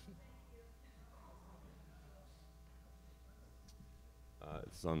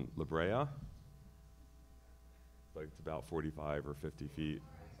 It's on La Brea. Like it's about 45 or 50 feet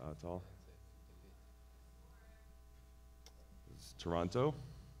tall. This is Toronto.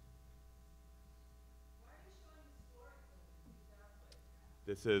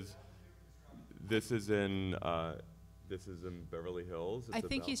 This is in Beverly Hills. I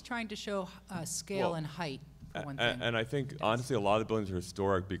think he's trying to show scale and height, for one thing. And I think, honestly, a lot of the buildings are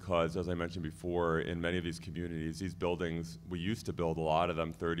historic because, as I mentioned before, in many of these communities, these buildings, we used to build a lot of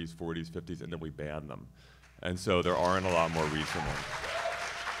them 30s, 40s, 50s, and then we banned them. And so there aren't a lot more recent ones.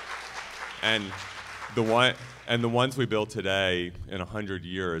 And the ones we build today, in 100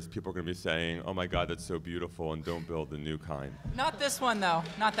 years, people are going to be saying, oh my God, that's so beautiful, and don't build the new kind. Not this one, though.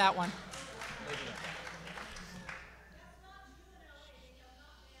 Not that one.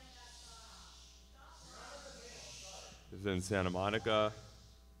 This is in Santa Monica,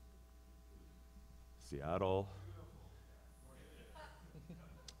 Seattle.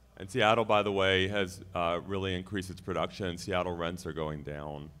 And Seattle, by the way, has really increased its production. Seattle rents are going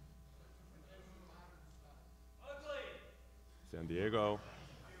down. San Diego.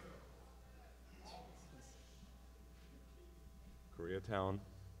 Koreatown.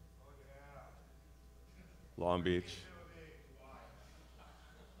 Long Beach.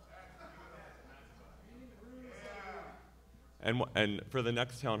 And for the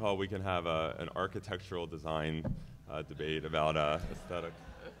next town hall, we can have an architectural design debate about aesthetic.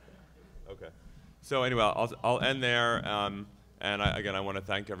 Okay. So anyway, I'll end there. And again, I want to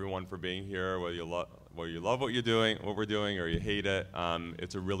thank everyone for being here, whether you love what you're doing, what we're doing, or you hate it.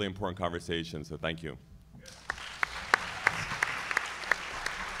 It's a really important conversation, so thank you.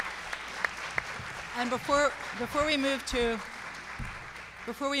 And before we move to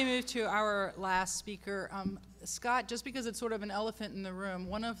our last speaker, Scott, just because it's sort of an elephant in the room,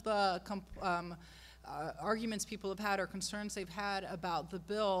 one of the arguments people have had or concerns they've had about the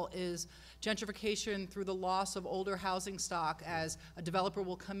bill is gentrification through the loss of older housing stock, as a developer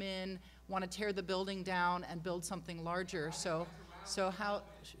will come in, want to tear the building down and build something larger. So how,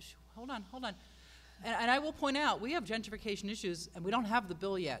 hold on. And I will point out, we have gentrification issues, and we don't have the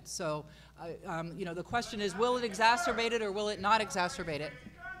bill yet. So, you know, the question is, will it exacerbate it or will it not exacerbate it?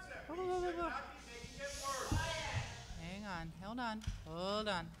 Hang on, hold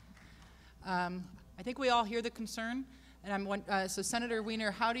on. I think we all hear the concern, and so Senator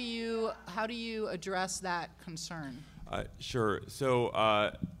Wiener, how do you address that concern? Sure. So,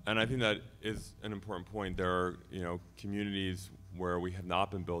 and I think that is an important point. There are, you know, communities where we have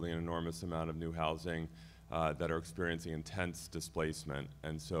not been building an enormous amount of new housing that are experiencing intense displacement,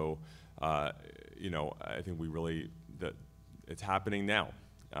 and so, you know, I think that it's happening now,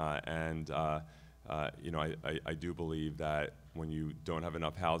 and you know, I do believe that when you don't have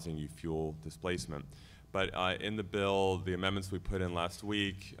enough housing, you fuel displacement. But in the bill, the amendments we put in last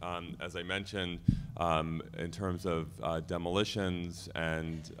week, as I mentioned, in terms of demolitions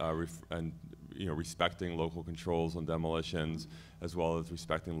and you know, respecting local controls on demolitions, as well as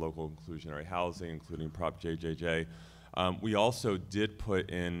respecting local inclusionary housing, including Prop JJJ. We also did put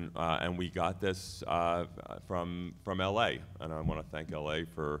in, and we got this from LA, and I want to thank LA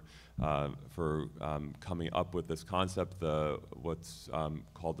for coming up with this concept, what's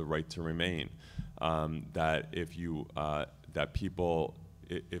called the right to remain. That if you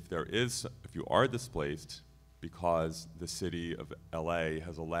if you are displaced because the city of LA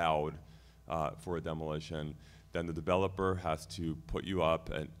has allowed for a demolition, then the developer has to put you up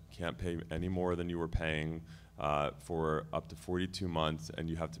and can't pay any more than you were paying for up to 42 months, and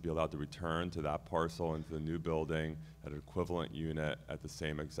you have to be allowed to return to that parcel into the new building at an equivalent unit at the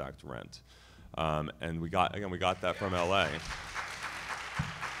same exact rent. And we got that from LA.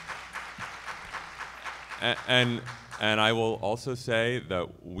 And I will also say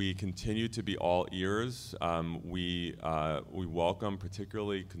that we continue to be all ears. We welcome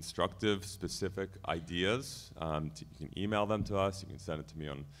particularly constructive, specific ideas. You can email them to us. You can send it to me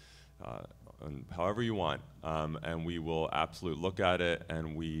on however you want, and we will absolutely look at it.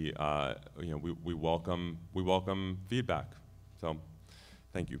 And we welcome feedback. So,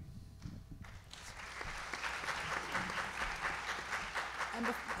 thank you.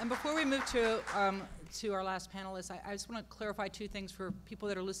 And before we move to our last panelist, I just want to clarify two things for people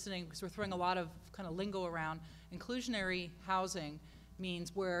that are listening, because we're throwing a lot of kind of lingo around. Inclusionary housing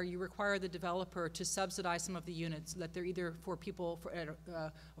means where you require the developer to subsidize some of the units, that they're either for people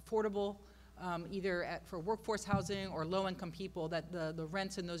affordable, for workforce housing or low-income people, that the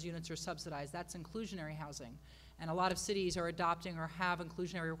rents in those units are subsidized. That's inclusionary housing. And a lot of cities are adopting or have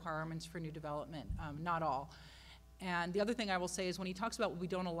inclusionary requirements for new development, not all. And the other thing I will say is when he talks about what we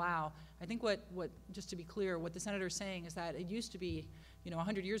don't allow, I think just to be clear, what the senator is saying is that it used to be,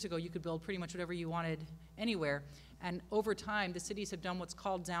 100 years ago, you could build pretty much whatever you wanted anywhere. And over time, the cities have done what's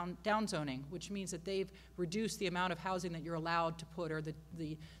called down zoning, which means that they've reduced the amount of housing that you're allowed to put, or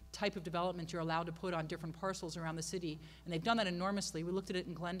the type of development you're allowed to put on different parcels around the city. And they've done that enormously. We looked at it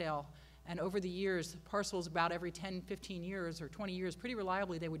in Glendale. And over the years, parcels about every 10, 15 years or 20 years, pretty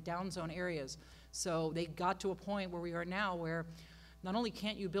reliably, they would downzone areas. So they got to a point where we are now where not only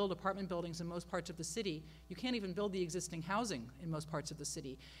can't you build apartment buildings in most parts of the city, you can't even build the existing housing in most parts of the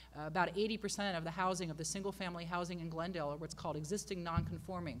city. About 80% of the housing, of the single-family housing in Glendale, are what's called existing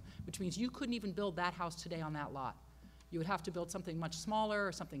non-conforming, which means you couldn't even build that house today on that lot. You would have to build something much smaller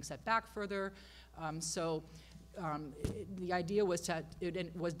or something set back further. The idea was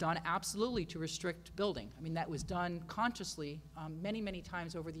it was done absolutely to restrict building. I mean, that was done consciously many, many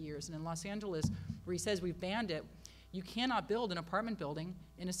times over the years. And in Los Angeles, where he says we've banned it, you cannot build an apartment building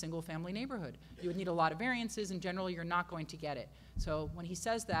in a single-family neighborhood. You would need a lot of variances, and generally you're not going to get it. So when he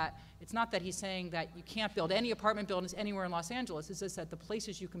says that, it's not that he's saying that you can't build any apartment buildings anywhere in Los Angeles. It's just that the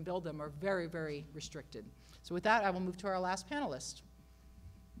places you can build them are very, very restricted. So with that, I will move to our last panelist.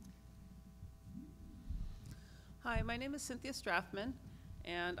 Hi, my name is Cynthia Strathman,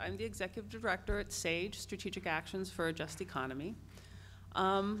 and I'm the Executive Director at SAGE, Strategic Actions for a Just Economy.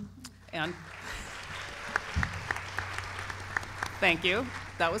 And thank you.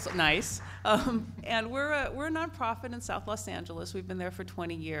 That was nice. And we're a nonprofit in South Los Angeles. We've been there for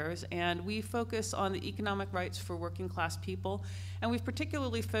 20 years, and we focus on the economic rights for working class people. And we've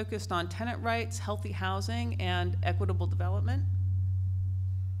particularly focused on tenant rights, healthy housing, and equitable development.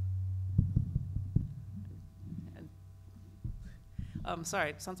 Sorry,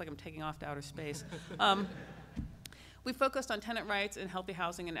 it sounds like I'm taking off to outer space. We focused on tenant rights and healthy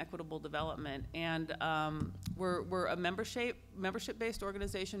housing and equitable development, and we're a membership-based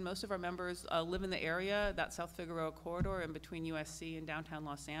organization. Most of our members live in the area, that South Figueroa corridor in between USC and downtown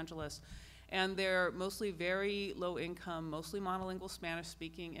Los Angeles, and they're mostly very low income, mostly monolingual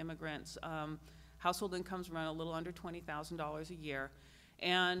Spanish-speaking immigrants. Household incomes run a little under $20,000 a year.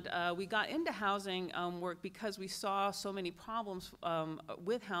 And we got into housing work because we saw so many problems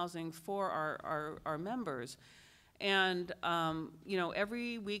with housing for our members. And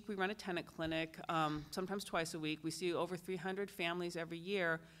every week we run a tenant clinic, sometimes twice a week. We see over 300 families every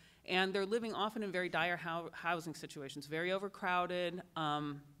year, and they're living often in very dire housing situations, very overcrowded,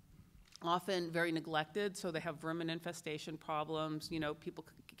 often very neglected, so they have vermin infestation problems.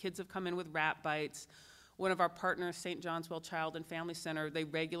 Kids have come in with rat bites. One of our partners, St. John's Well Child and Family Center, they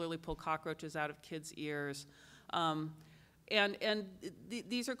regularly pull cockroaches out of kids' ears.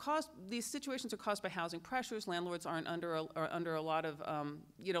 These situations are caused by housing pressures. Landlords aren't under a lot of,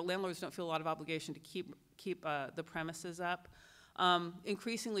 landlords don't feel a lot of obligation to keep the premises up.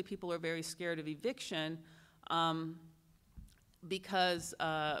 Increasingly, people are very scared of eviction because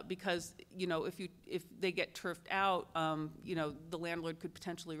if they get turfed out, the landlord could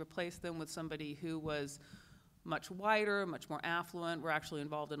potentially replace them with somebody who was much wider, much more affluent. We're actually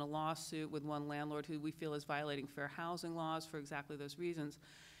involved in a lawsuit with one landlord who we feel is violating fair housing laws for exactly those reasons.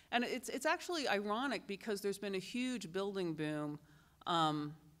 And it's actually ironic because there's been a huge building boom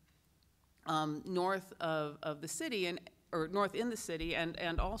north of the city or north in the city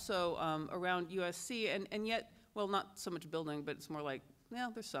and also around USC, and yet, well, not so much building, but it's more like,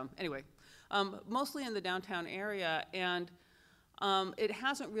 there's some. Anyway, mostly in the downtown area, and it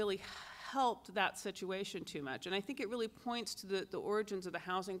hasn't really helped that situation too much. And I think it really points to the origins of the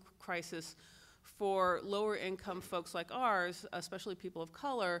housing crisis for lower income folks like ours, especially people of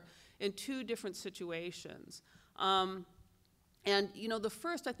color, in two different situations. And you know, the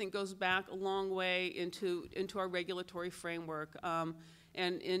first, I think, goes back a long way into our regulatory framework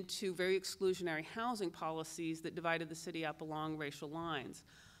and into very exclusionary housing policies that divided the city up along racial lines.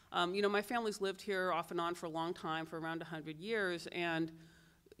 You know, my family's lived here off and on for a long time, for around 100 years, and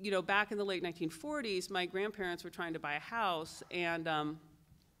you know, back in the late 1940s, my grandparents were trying to buy a house, and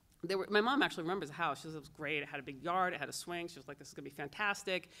my mom actually remembers the house. She says it was great. It had a big yard. It had a swing. She was like, this is going to be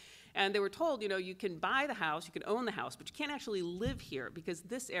fantastic. And they were told, you know, you can buy the house, you can own the house, but you can't actually live here because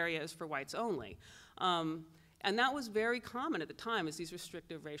this area is for whites only. And that was very common at the time, is these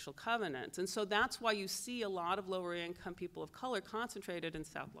restrictive racial covenants. And so that's why you see a lot of lower income people of color concentrated in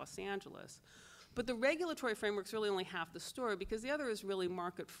South Los Angeles. But the regulatory framework's really only half the story, because the other is really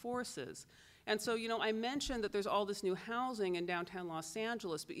market forces. And so, you know, I mentioned that there's all this new housing in downtown Los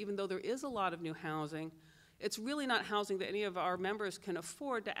Angeles, but even though there is a lot of new housing, it's really not housing that any of our members can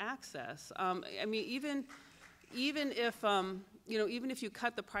afford to access. I mean, even if, you know, even if you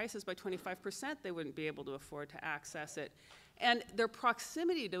cut the prices by 25%, they wouldn't be able to afford to access it. And their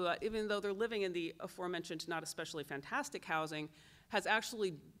proximity to it, even though they're living in the aforementioned not especially fantastic housing, has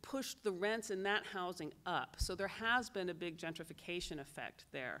actually pushed the rents in that housing up. So there has been a big gentrification effect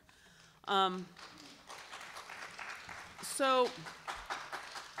there. So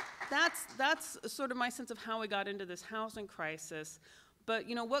that's sort of my sense of how we got into this housing crisis. But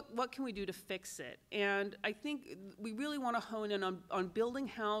you know, what can we do to fix it? And I think we really want to hone in on building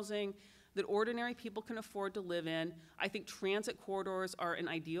housing that ordinary people can afford to live in. I think transit corridors are an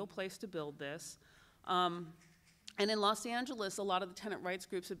ideal place to build this. And in Los Angeles, a lot of the tenant rights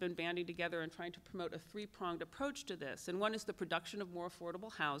groups have been banding together and trying to promote a three-pronged approach to this. And one is the production of more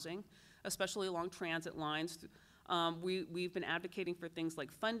affordable housing, especially along transit lines. We've been advocating for things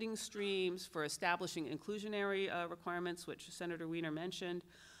like funding streams, for establishing inclusionary requirements, which Senator Wiener mentioned.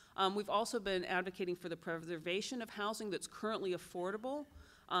 We've also been advocating for the preservation of housing that's currently affordable,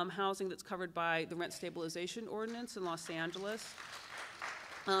 housing that's covered by the Rent Stabilization Ordinance in Los Angeles.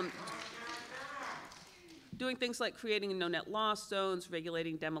 Doing things like creating no-net loss zones,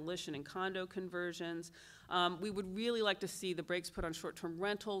 regulating demolition and condo conversions. We would really like to see the brakes put on short-term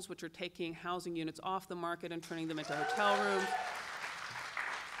rentals, which are taking housing units off the market and turning them into hotel rooms.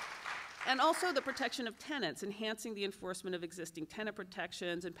 And also the protection of tenants, enhancing the enforcement of existing tenant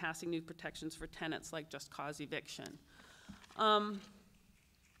protections and passing new protections for tenants like just cause eviction.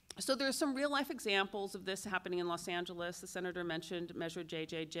 So there's some real-life examples of this happening in Los Angeles. The senator mentioned Measure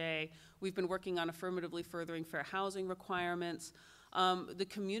JJJ. We've been working on affirmatively furthering fair housing requirements. The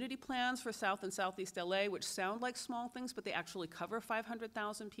community plans for South and Southeast LA, which sound like small things, but they actually cover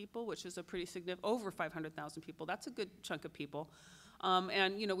 500,000 people, which is a pretty significant, over 500,000 people. That's a good chunk of people.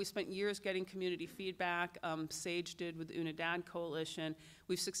 And you know, we spent years getting community feedback. SAGE did with the Unidad Coalition.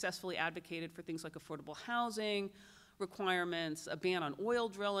 We've successfully advocated for things like affordable housing requirements, a ban on oil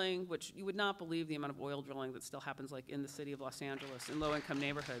drilling, which you would not believe the amount of oil drilling that still happens like in the city of Los Angeles in low-income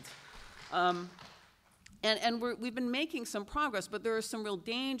neighborhoods. And we've been making some progress, but there are some real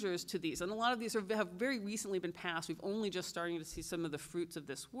dangers to these. And a lot of these have very recently been passed. We've only just starting to see some of the fruits of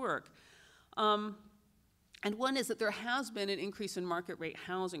this work. And one is that there has been an increase in market rate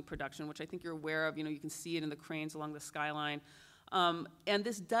housing production, which I think you're aware of. You know, you can see it in the cranes along the skyline. And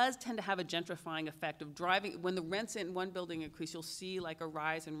this does tend to have a gentrifying effect of driving, when the rents in one building increase, you'll see like a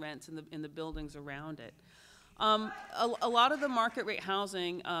rise in rents in the buildings around it. A lot of the market rate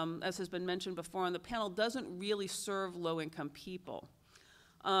housing, as has been mentioned before on the panel, doesn't really serve low-income people.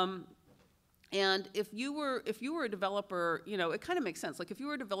 And if you were a developer, you know, it kind of makes sense. Like if you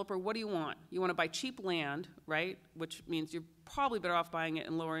were a developer, what do you want? You want to buy cheap land, right? Which means you're probably better off buying it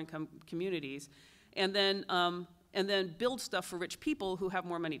in lower-income communities, and then build stuff for rich people who have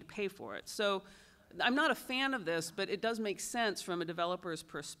more money to pay for it. So I'm not a fan of this, but it does make sense from a developer's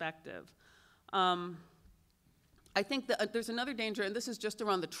perspective. I think that there's another danger, and this is just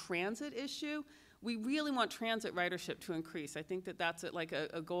around the transit issue. We really want transit ridership to increase. I think that that's like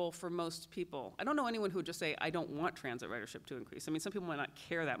a goal for most people. I don't know anyone who would just say, I don't want transit ridership to increase. I mean, some people might not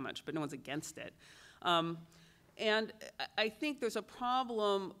care that much, but no one's against it. And I think there's a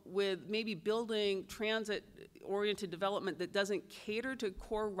problem with maybe building transit-oriented development that doesn't cater to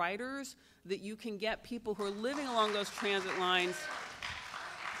core riders, that you can get people who are living along those transit lines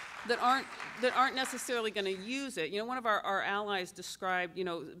that aren't necessarily going to use it. You know, one of our allies described, you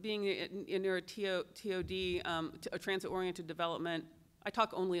know, being near a TOD, a transit-oriented development. I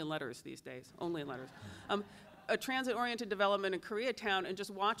talk only in letters these days, only in letters. A transit-oriented development in Koreatown, and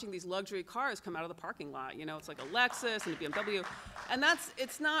just watching these luxury cars come out of the parking lot. You know, it's like a Lexus and a BMW, and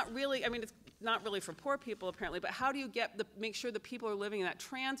it's not really. I mean, not really for poor people apparently, but how do you make sure that people are living in that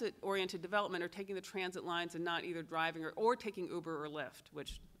transit-oriented development are taking the transit lines and not either driving or taking Uber or Lyft,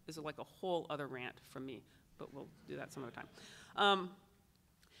 which is like a whole other rant from me, but we'll do that some other time.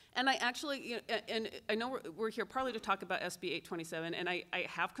 And I actually, and I know we're here partly to talk about SB 827, and I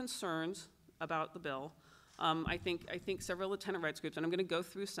have concerns about the bill. I think several of the tenant rights groups, and I'm going to go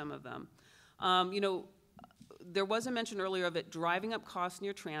through some of them. There was a mention earlier of it driving up costs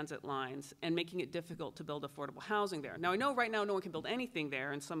near transit lines and making it difficult to build affordable housing there. Now, I know right now no one can build anything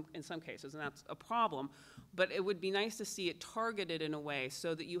there in some cases, and that's a problem, but it would be nice to see it targeted in a way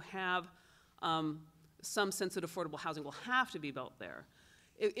so that you have some sense that affordable housing will have to be built there.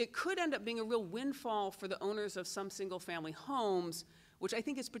 It could end up being a real windfall for the owners of some single-family homes, which I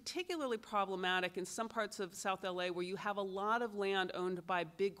think is particularly problematic in some parts of South LA where you have a lot of land owned by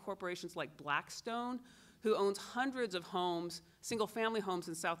big corporations like Blackstone, who owns hundreds of homes, single-family homes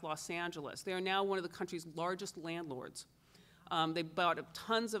in South Los Angeles. They are now one of the country's largest landlords. They bought up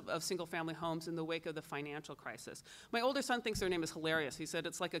tons of single-family homes in the wake of the financial crisis. My older son thinks their name is hilarious. He said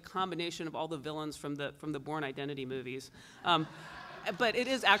it's like a combination of all the villains from the Bourne Identity movies. But it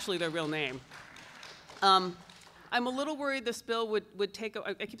is actually their real name. I'm a little worried this bill would take.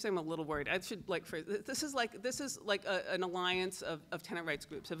 I keep saying I'm a little worried. I should like phrase this is like an alliance of tenant rights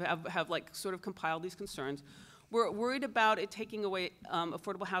groups have like sort of compiled these concerns. We're worried about it taking away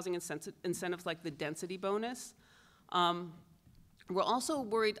affordable housing incentives like the density bonus. We're also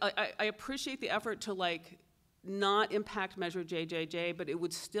worried. I appreciate the effort to like not impact Measure JJJ, but it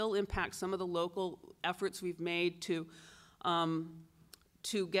would still impact some of the local efforts we've made to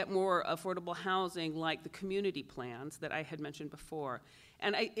get more affordable housing, like the community plans that I had mentioned before.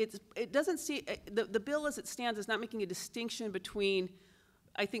 And it doesn't see, the bill as it stands is not making a distinction between,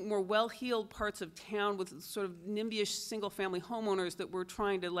 I think, more well-heeled parts of town with sort of NIMBY-ish single-family homeowners that we're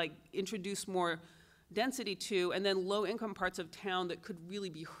trying to like introduce more density to, and then low-income parts of town that could really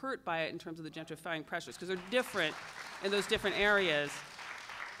be hurt by it in terms of the gentrifying pressures, because they're different in those different areas.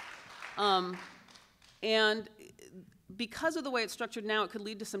 And because of the way it's structured now, it could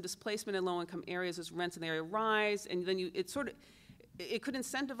lead to some displacement in low-income areas as rents in the area rise, and then it could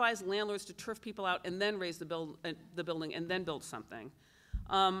incentivize landlords to turf people out and then raise the building and then build something.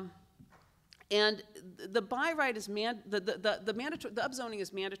 And the by right is the upzoning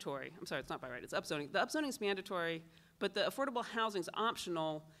is mandatory. I'm sorry, it's not by right, it's upzoning. The upzoning is mandatory, but the affordable housing is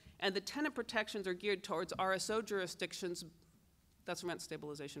optional, and the tenant protections are geared towards RSO jurisdictions. That's rent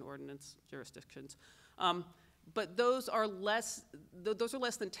stabilization ordinance jurisdictions. But those are less than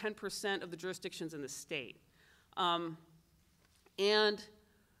 10% of the jurisdictions in the state. And in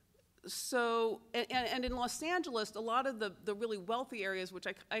Los Angeles, a lot of the really wealthy areas, which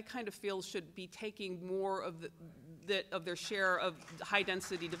I kind of feel should be taking more of their share of high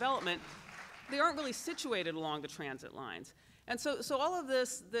density development, they aren't really situated along the transit lines. And so all of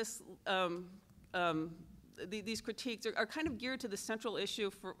these critiques are kind of geared to the central issue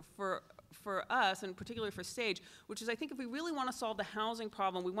for us, and particularly for Stage, which is I think if we really want to solve the housing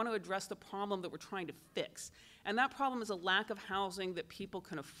problem, we want to address the problem that we're trying to fix. And that problem is a lack of housing that people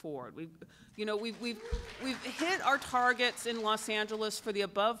can afford. We've hit our targets in Los Angeles for the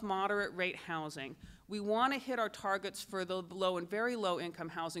above moderate rate housing. We want to hit our targets for the low and very low income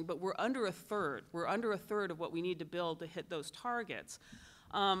housing, but we're under a third. We're under a third of what we need to build to hit those targets.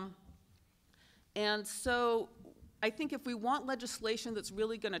 And so I think if we want legislation that's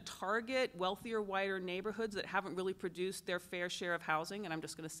really going to target wealthier, wider neighborhoods that haven't really produced their fair share of housing, and I'm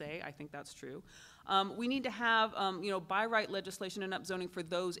just going to say I think that's true, we need to have by right legislation and upzoning for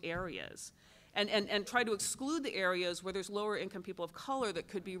those areas, and try to exclude the areas where there's lower income people of color that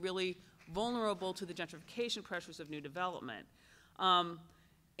could be really vulnerable to the gentrification pressures of new development.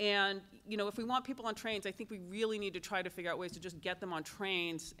 And if we want people on trains, I think we really need to try to figure out ways to just get them on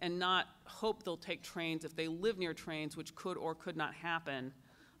trains and not hope they'll take trains if they live near trains, which could or could not happen,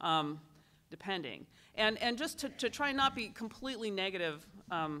 depending. And just to try not be completely negative,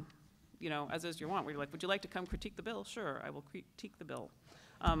 as is your want, where you're like, would you like to come critique the bill? Sure, I will critique the bill.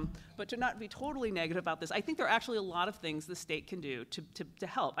 But to not be totally negative about this, I think there are actually a lot of things the state can do to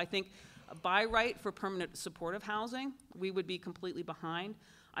help. I think by right for permanent supportive housing, we would be completely behind.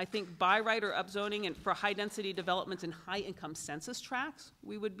 I think by right or upzoning and for high density developments in high income census tracts,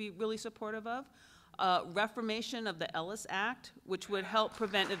 we would be really supportive of. Reformation of the Ellis Act, which would help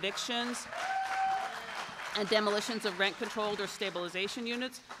prevent evictions and demolitions of rent controlled or stabilization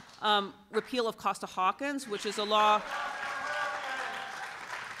units. Repeal of Costa-Hawkins, which is a law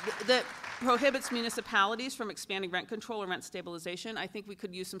that prohibits municipalities from expanding rent control or rent stabilization. I think we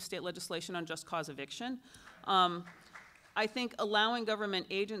could use some state legislation on just cause eviction. I think allowing government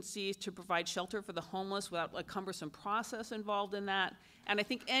agencies to provide shelter for the homeless without a cumbersome process involved in that. And I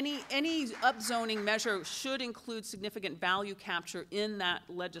think any upzoning measure should include significant value capture in that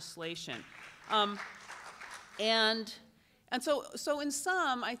legislation. And so in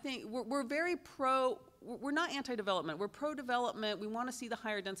sum, I think we're very we're not anti-development. We're pro-development. We want to see the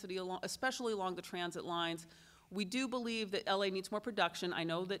higher density, especially along the transit lines. We do believe that LA needs more production. I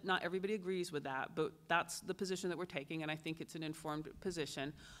know that not everybody agrees with that, but that's the position that we're taking, and I think it's an informed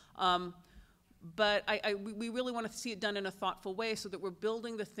position. But we really want to see it done in a thoughtful way so that we're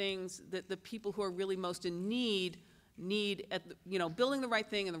building the things that the people who are really most in need at building the right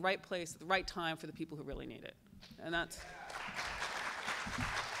thing in the right place at the right time for the people who really need it. And that's.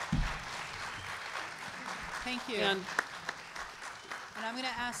 Thank you. And I'm going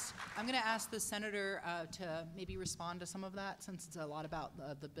to ask the senator to maybe respond to some of that, since it's a lot about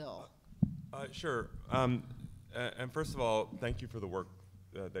the bill. Sure. And first of all, thank you for the work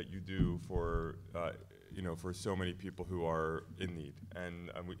that you do for for so many people who are in need.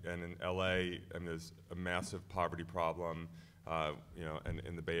 And in LA, there's a massive poverty problem. And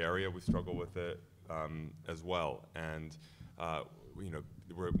in the Bay Area, we struggle with it as well. And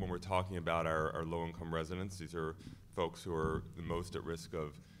when we're talking about our low-income residents, these are folks who are the most at risk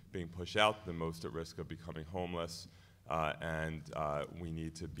of being pushed out, the most at risk of becoming homeless, and we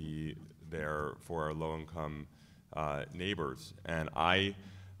need to be there for our low-income neighbors. And I'm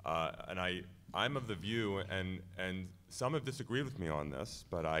of the view, and some have disagreed with me on this,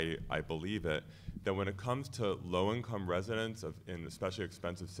 but I believe it, that when it comes to low-income residents in especially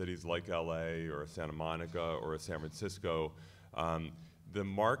expensive cities like LA or Santa Monica or San Francisco, the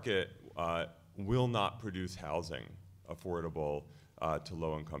market will not produce housing affordable to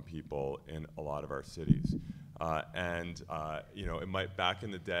low-income people in a lot of our cities. It might, back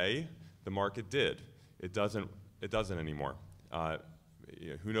in the day, the market did. It doesn't anymore.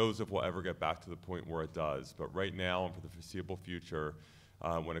 Who knows if we'll ever get back to the point where it does, but right now and for the foreseeable future,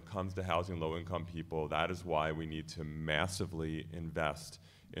 when it comes to housing low-income people, that is why we need to massively invest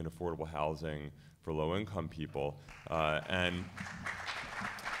in affordable housing for low-income people.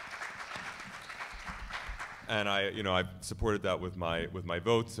 And I've supported that with my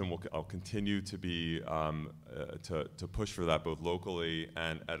votes, and I'll continue to be to push for that both locally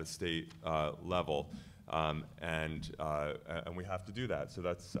and at a state level, and we have to do that. So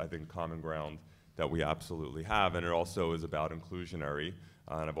that's, I think, common ground that we absolutely have, and it also is about inclusionary.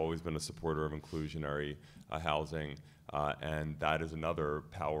 And I've always been a supporter of inclusionary housing, and that is another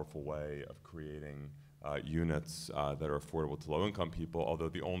powerful way of creating units that are affordable to low-income people, although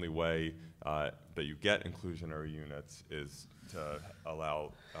the only way that you get inclusionary units is to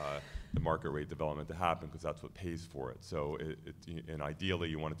allow the market rate development to happen, because that's what pays for it. So and ideally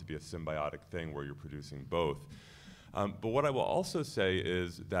you want it to be a symbiotic thing where you're producing both. But what I will also say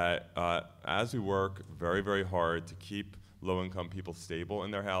is that as we work very, very hard to keep low-income people stable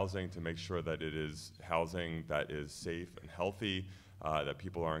in their housing, to make sure that it is housing that is safe and healthy, that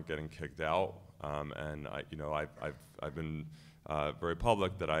people aren't getting kicked out, and I've been very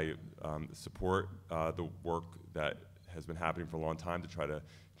public that I support the work that has been happening for a long time to try to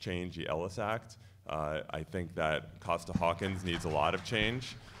change the Ellis Act. I think that Costa-Hawkins needs a lot of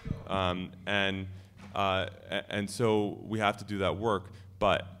change, and so we have to do that work.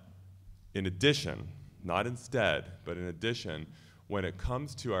 But in addition, not instead, but in addition, when it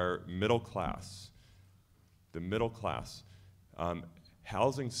comes to our middle class, the middle class,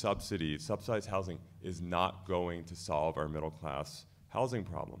 housing subsidies, subsidized housing, is not going to solve our middle class housing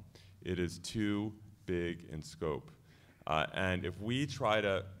problem. It is too big in scope. And if we try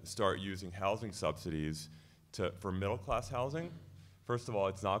to start using housing subsidies for middle class housing, first of all,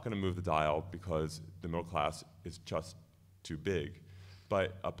 it's not going to move the dial because the middle class is just too big.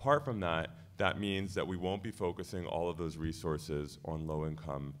 But apart from that, that means that we won't be focusing all of those resources on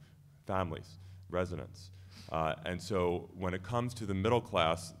low-income families, residents. And so when it comes to the middle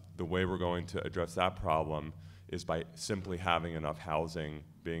class, the way we're going to address that problem is by simply having enough housing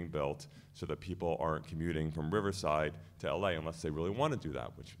being built so that people aren't commuting from Riverside to LA unless they really want to do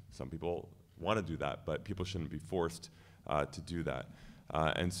that, which some people want to do that, but people shouldn't be forced to do that.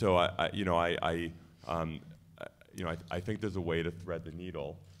 And so I think there's a way to thread the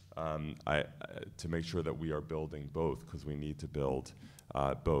needle to make sure that we are building both, because we need to build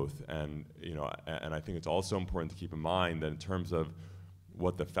both. And I think it's also important to keep in mind that in terms of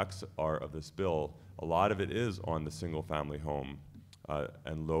what the effects are of this bill, a lot of it is on the single-family home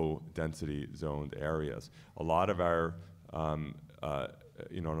and low-density zoned areas. A lot of our,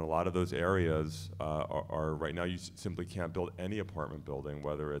 in a lot of those areas are right now you simply can't build any apartment building,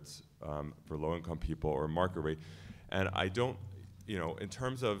 whether it's for low-income people or market rate. And I don't, in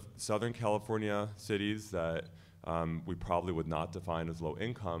terms of Southern California cities that we probably would not define as low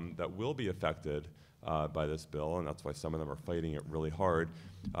income that will be affected by this bill, and that's why some of them are fighting it really hard.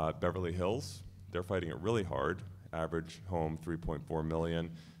 Beverly Hills, they're fighting it really hard. Average home, 3.4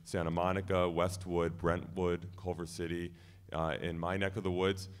 million. Santa Monica, Westwood, Brentwood, Culver City. In my neck of the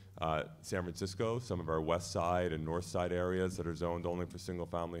woods, San Francisco, some of our west side and north side areas that are zoned only for single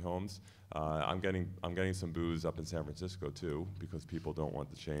family homes. I'm getting some boos up in San Francisco too, because people don't want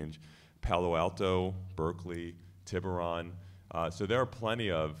the change. Palo Alto, Berkeley, Tiburon. So there are plenty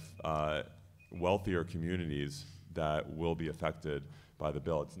of wealthier communities that will be affected by the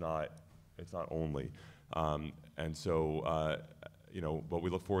bill. It's not only. And so, but we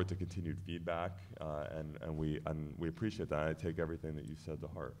look forward to continued feedback, and we appreciate that. I take everything that you said to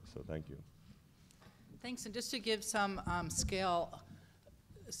heart. So thank you. Thanks. And just to give some scale,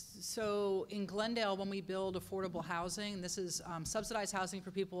 so in Glendale, when we build affordable housing, this is subsidized housing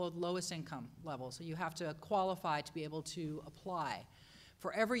for people with lowest income level. So you have to qualify to be able to apply.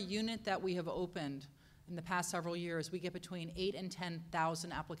 For every unit that we have opened in the past several years, we get between 8,000 and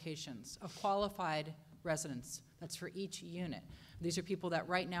 10,000 applications of qualified residents. That's for each unit. These are people that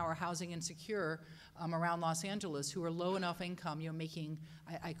right now are housing insecure around Los Angeles who are low enough income, making,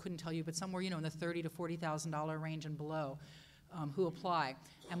 I couldn't tell you, but somewhere, in the $30,000 to $40,000 range and below who apply.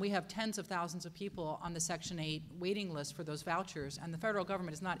 And we have tens of thousands of people on the Section 8 waiting list for those vouchers, and the federal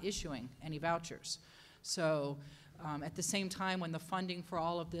government is not issuing any vouchers. So at the same time, when the funding for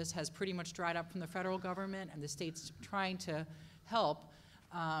all of this has pretty much dried up from the federal government and the state's trying to help,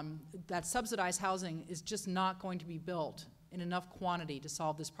 that subsidized housing is just not going to be built in enough quantity to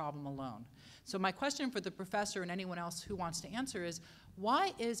solve this problem alone. So my question for the professor and anyone else who wants to answer is,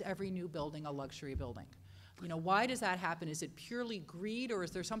 why is every new building a luxury building? Why does that happen? Is it purely greed, or is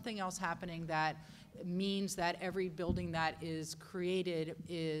there something else happening that means that every building that is created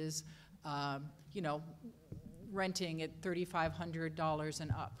is, renting at $3,500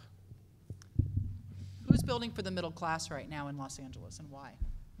 and up? Who's building for the middle class right now in Los Angeles, and why?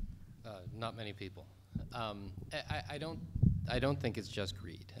 Not many people. I don't think it's just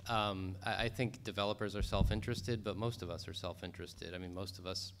greed. I think developers are self-interested, but most of us are self-interested. I mean, most of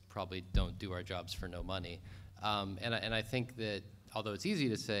us probably don't do our jobs for no money. And I think that, although it's easy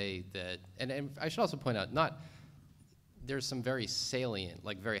to say that, and I should also point out, there's some very salient,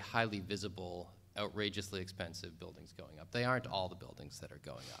 like very highly visible, outrageously expensive buildings going up. They aren't all the buildings that are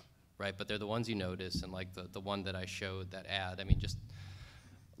going up, right? But they're the ones you notice, and like the one that I showed, that ad, I mean, just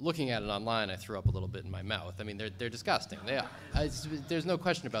looking at it online, I threw up a little bit in my mouth. I mean, they're disgusting. They are. There's no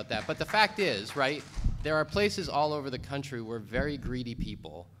question about that. But the fact is, right, there are places all over the country where very greedy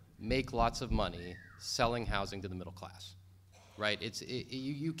people make lots of money selling housing to the middle class, right?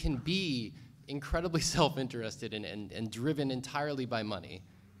 You can be incredibly self-interested and driven entirely by money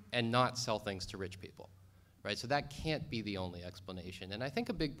and not sell things to rich people, right? So that can't be the only explanation. And I think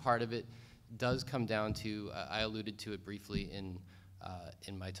a big part of it does come down to, I alluded to it briefly in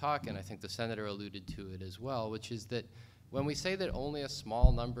my talk, and I think the senator alluded to it as well, which is that when we say that only a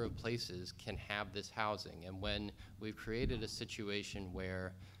small number of places can have this housing, and when we've created a situation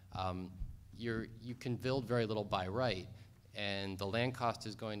where you can build very little by right, and the land cost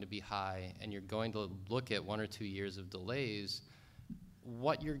is going to be high, and you're going to look at 1 or 2 years of delays,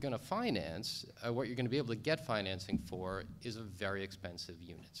 what you're going to finance, what you're going to be able to get financing for, is a very expensive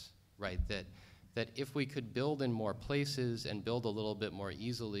units, right? That if we could build in more places and build a little bit more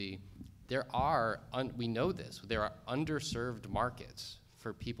easily, we know this, there are underserved markets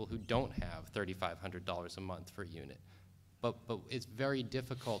for people who don't have $3,500 a month for a unit. But it's very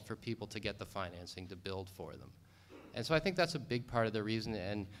difficult for people to get the financing to build for them. And so I think that's a big part of the reason,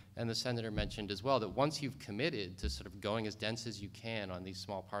 and the senator mentioned as well, that once you've committed to sort of going as dense as you can on these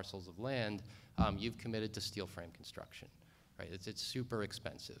small parcels of land, you've committed to steel frame construction, right? It's super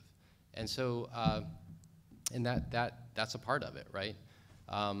expensive. And so, and that's a part of it, right?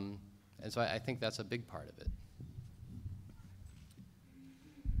 And so I think that's a big part of it.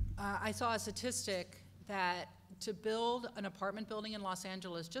 I saw a statistic that to build an apartment building in Los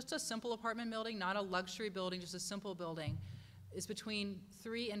Angeles, just a simple apartment building, not a luxury building, just a simple building, is between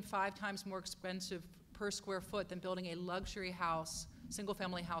 3 and 5 times more expensive per square foot than building a luxury house,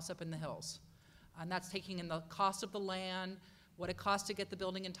 single-family house up in the hills. And that's taking in the cost of the land, what it costs to get the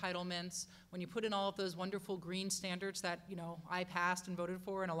building entitlements. When you put in all of those wonderful green standards that I passed and voted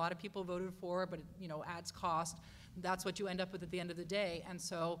for, and a lot of people voted for, but it adds cost, that's what you end up with at the end of the day. And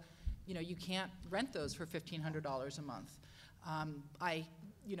so you can't rent those for $1,500 a month. I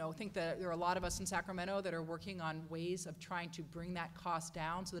think that there are a lot of us in Sacramento that are working on ways of trying to bring that cost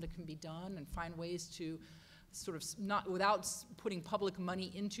down so that it can be done, and find ways to sort of not without putting public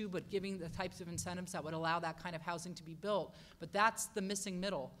money into, but giving the types of incentives that would allow that kind of housing to be built. But that's the missing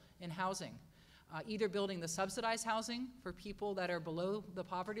middle in housing. Either building the subsidized housing for people that are below the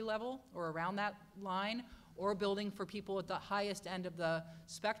poverty level or around that line, or building for people at the highest end of the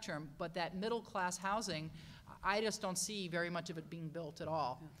spectrum. But that middle class housing, I just don't see very much of it being built at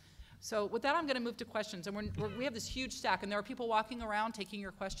all. Yeah. So with that, I'm going to move to questions. And we have this huge stack, and there are people walking around taking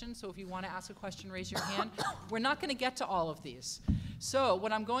your questions. So if you want to ask a question, raise your hand. We're not going to get to all of these. So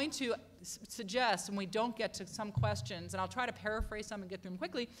what I'm going to suggest, when we don't get to some questions, and I'll try to paraphrase some and get through them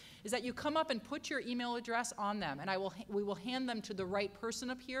quickly, is that you come up and put your email address on them, and we will hand them to the right person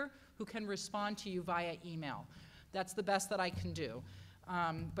up here who can respond to you via email. That's the best that I can do.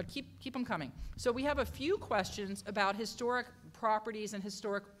 But keep them coming. So we have a few questions about historic properties and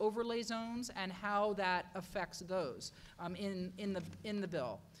historic overlay zones and how that affects those in the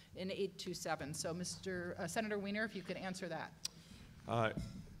bill in 827. So Mr. Senator Wiener, if you could answer that.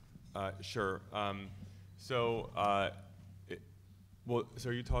 Sure. So are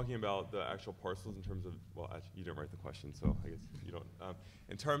you talking about the actual parcels in terms of, well, actually, you didn't write the question, so I guess you don't.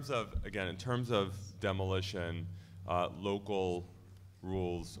 In terms of demolition, local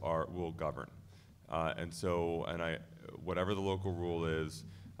rules will govern. Whatever the local rule is,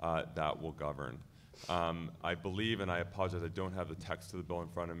 that will govern. I believe, and I apologize, I don't have the text of the bill in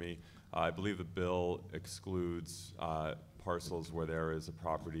front of me. I believe the bill excludes parcels where there is a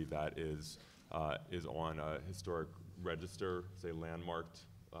property that is on a historic register, say landmarked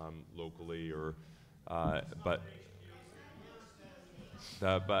locally, or yeah.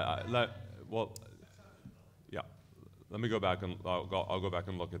 Let me go back and I'll go back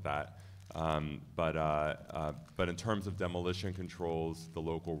and look at that. But in terms of demolition controls, the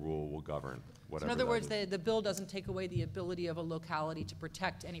local rule will govern whatever. So in other words, the bill doesn't take away the ability of a locality to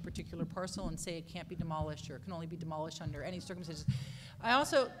protect any particular parcel and say it can't be demolished or it can only be demolished under any circumstances. I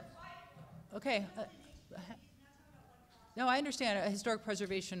also, okay. No, I understand a historic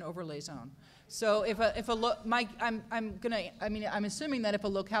preservation overlay zone. So I'm assuming that if a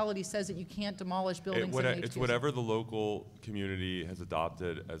locality says that you can't demolish buildings, it's whatever the local community has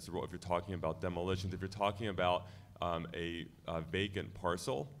adopted as the rule. If you're talking about demolitions, if you're talking about a vacant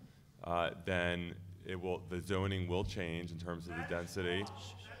parcel, then the zoning will change in terms of the density.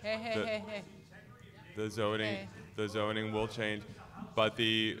 Hey. The zoning will change, but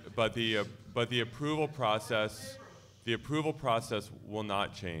the approval process. The approval process will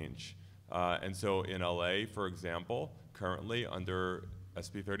not change. And so in LA, for example, currently under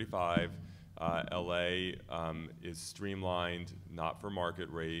SB 35, LA is streamlined not for market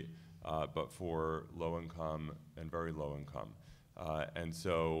rate, but for low income and very low income. And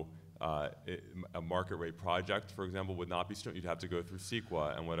so a market rate project, for example, would not be you'd have to go through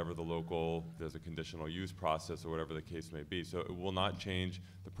CEQA and whatever there's a conditional use process or whatever the case may be. So it will not change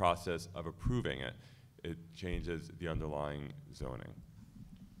the process of approving it. It changes the underlying zoning.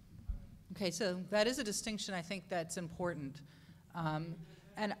 Okay, so that is a distinction I think that's important.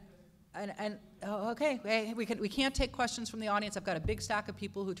 Okay, we can't take questions from the audience. I've got a big stack of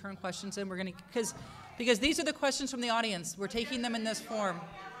people who turn questions in. We're going to, because these are the questions from the audience. We're taking them in this form.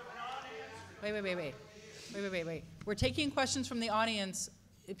 Wait. We're taking questions from the audience,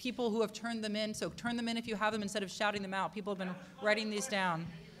 people who have turned them in. So turn them in if you have them instead of shouting them out. People have been writing these down.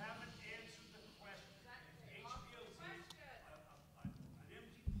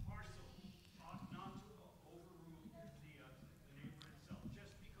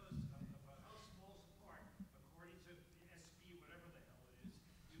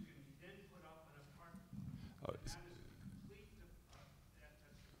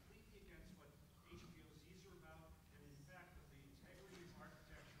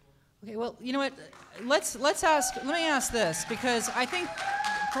 Okay, well, you know what? Let me ask this, because I think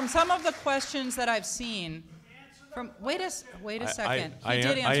from some of the questions that I've seen, wait a second. I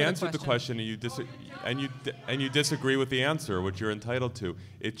answered the question, and you disagree with the answer, which you're entitled to.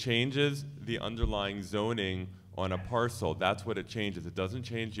 It changes the underlying zoning on a parcel. That's what it changes. It doesn't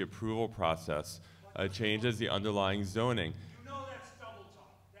change the approval process. It changes the underlying zoning. You know that's double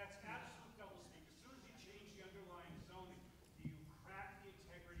talk. That's absolute double speak. As soon as you change the underlying zoning, you crack the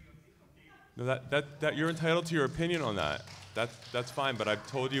integrity of the No, you're entitled to your opinion on that. That's fine, but I've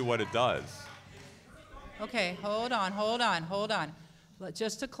told you what it does. Okay, hold on.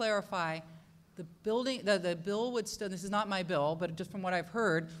 Just to clarify, the bill would still, this is not my bill, but just from what I've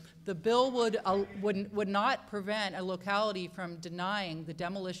heard, the bill would not prevent a locality from denying the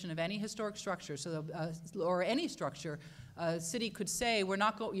demolition of any historic structure, or any structure. A city could say, we're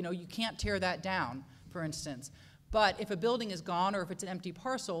not you can't tear that down, for instance. But if a building is gone or if it's an empty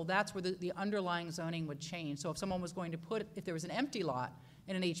parcel, that's where the underlying zoning would change. So if someone was going to if there was an empty lot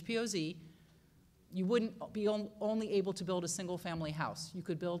in an HPOZ, you wouldn't be only able to build a single-family house. You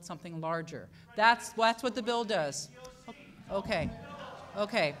could build something larger. That's what the bill does. Okay.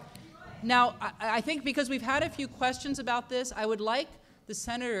 Okay. Now, I think because we've had a few questions about this, I would like the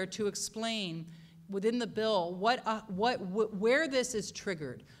senator to explain within the bill where this is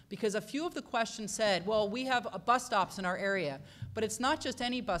triggered. Because a few of the questions said, well, we have bus stops in our area, but it's not just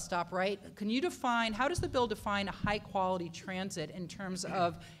any bus stop, right? Can you define, how does the bill define a high-quality transit in terms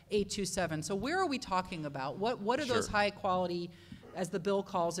of 827? So where are we talking about? What are those high-quality, as the bill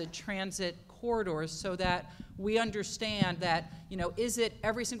calls it, transit corridors, so that we understand that, you know, is it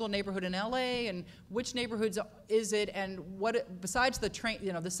every single neighborhood in LA, and which neighborhoods is it, and what, besides the train,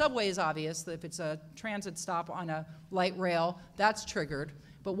 you know, the subway is obvious, that if it's a transit stop on a light rail, that's triggered.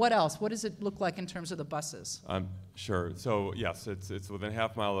 But what else? What does it look like in terms of the buses? Sure. So yes, it's within a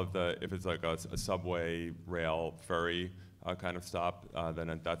half mile of the, if it's like a subway, rail, ferry kind of stop,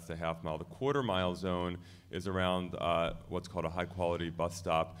 then that's the half mile. The quarter mile zone is around what's called a high quality bus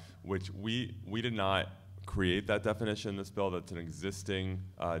stop, which we did not create that definition in this bill. That's an existing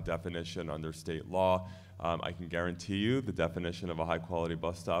definition under state law. I can guarantee you the definition of a high quality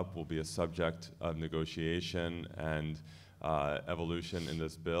bus stop will be a subject of negotiation and evolution in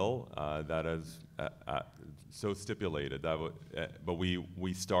this bill that is so stipulated. But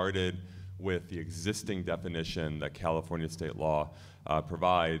we started with the existing definition that California state law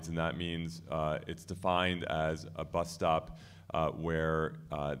provides, and that means it's defined as a bus stop where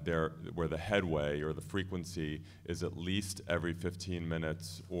the headway or the frequency is at least every 15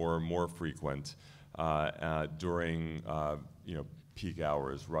 minutes or more frequent during peak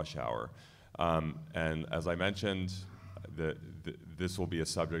hours, rush hour. And as I mentioned, this will be a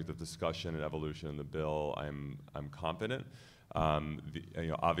subject of discussion and evolution in the bill. I'm confident.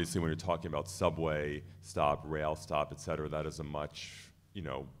 Obviously, when you're talking about subway stop, rail stop, et cetera, that is a much,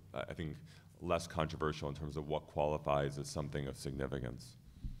 I think, less controversial in terms of what qualifies as something of significance.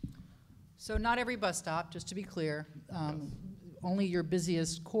 So not every bus stop, just to be clear. Yes. Only your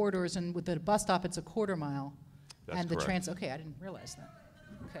busiest corridors, and with the bus stop, it's a quarter mile. That's and correct. Okay, I didn't realize that.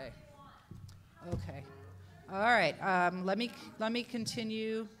 Okay. Okay. All right. Let me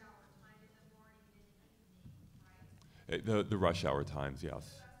continue. The rush hour times,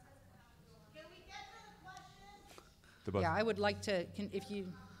 yes. Can we get to the question? Yeah, I would like to. If you.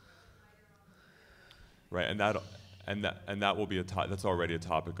 Right, and that will be that's already a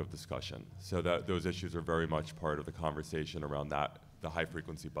topic of discussion. So those issues are very much part of the conversation around the high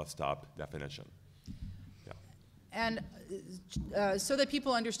frequency bus stop definition. Yeah. And so that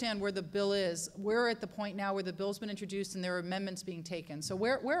people understand where the bill is, we're at the point now where the bill's been introduced and there are amendments being taken. So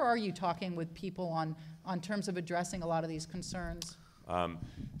where are you talking with people on terms of addressing a lot of these concerns?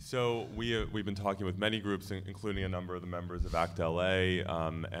 So we've been talking with many groups, including a number of the members of ACT LA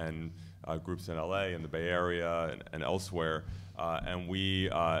and groups in LA and the Bay Area and elsewhere.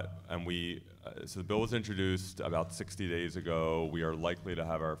 So the bill was introduced about 60 days ago. We are likely to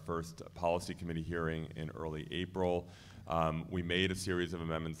have our first policy committee hearing in early April. We made a series of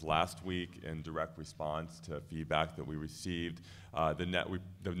amendments last week in direct response to feedback that we received. The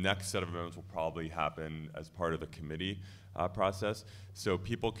next set of amendments will probably happen as part of the committee process. So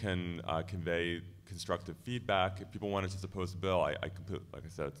people can convey constructive feedback. If people want to just oppose the bill, like I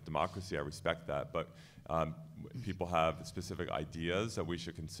said, it's democracy, I respect that. But people have specific ideas that we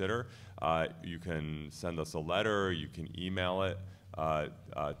should consider. You can send us a letter, you can email it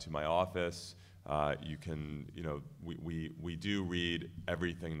to my office. You can, we do read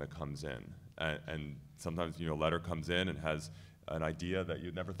everything that comes in. And sometimes, a letter comes in and has an idea that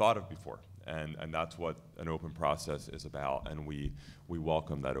you'd never thought of before. And that's what an open process is about, and we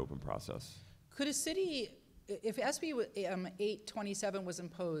welcome that open process. Could a city, if SB 827 was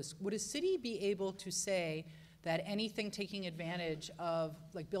imposed, would a city be able to say that anything taking advantage of,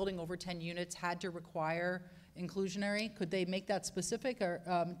 like, building over 10 units had to require inclusionary? Could they make that specific or,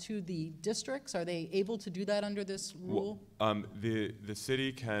 to the districts? Are they able to do that under this rule? Well, the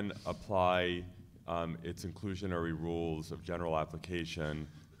city can apply its inclusionary rules of general application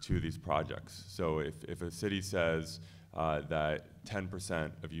to these projects. So if a city says that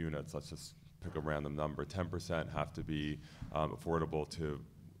 10% of units, let's just pick a random number, 10% have to be affordable to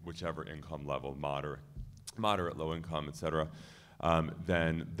whichever income level, moderate, low income, et cetera,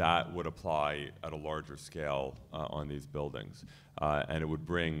 then that would apply at a larger scale on these buildings. And it would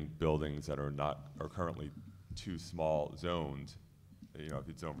bring buildings that are currently too small zoned you know, if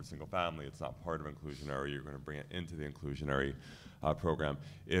it's zoned for single family, it's not part of inclusionary. You're going to bring it into the inclusionary program.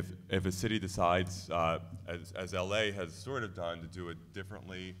 If a city decides, as LA has sort of done, to do it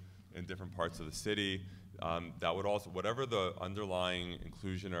differently in different parts of the city, that would also, whatever the underlying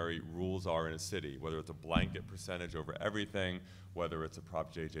inclusionary rules are in a city, whether it's a blanket percentage over everything, whether it's a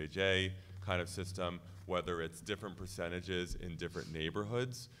Prop JJJ kind of system, whether it's different percentages in different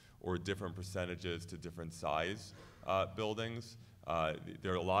neighborhoods or different percentages to different size buildings,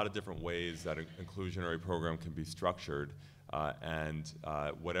 there are a lot of different ways that an inclusionary program can be structured, and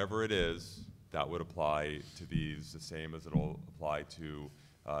whatever it is, that would apply to these the same as it'll apply to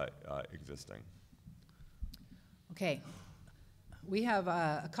existing. Okay. We have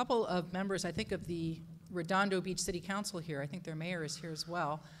a couple of members, I think, of the Redondo Beach City Council here. I think their mayor is here as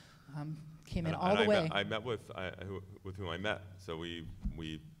well. Came in all the way. I met with whom I met, so we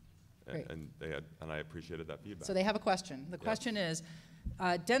and I appreciated that feedback. So they have a question. The question is,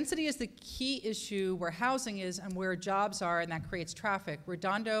 density is the key issue where housing is and where jobs are, and that creates traffic.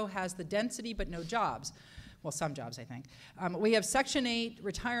 Redondo has the density but no jobs. Well, some jobs, I think. We have Section 8,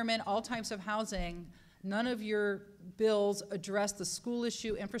 retirement, all types of housing. None of your bills address the school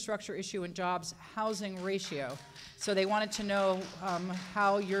issue, infrastructure issue, and jobs housing ratio. So they wanted to know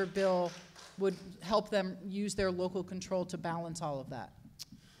how your bill would help them use their local control to balance all of that.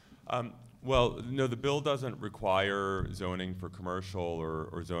 Well, no, the bill doesn't require zoning for commercial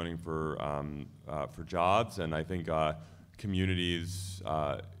or zoning for jobs, and I think communities,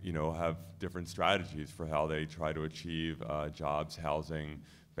 you know, have different strategies for how they try to achieve jobs, housing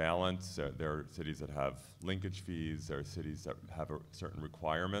balance. There are cities that have linkage fees. There are cities that have certain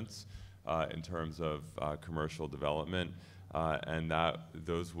requirements in terms of commercial development, and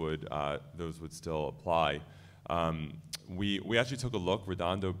those would still apply. We actually took a look.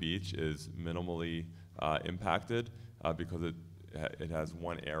 Redondo Beach is minimally impacted because it has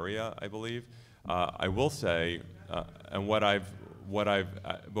one area, I believe. I will say, and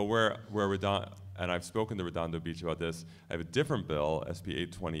and I've spoken to Redondo Beach about this. I have a different bill, SB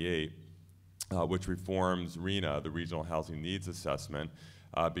 828, which reforms RHNA, the Regional Housing Needs Assessment,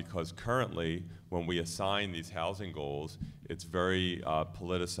 because currently, when we assign these housing goals, it's very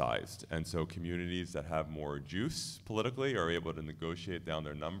politicized. And so communities that have more juice politically are able to negotiate down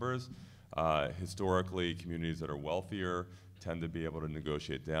their numbers. Historically, communities that are wealthier tend to be able to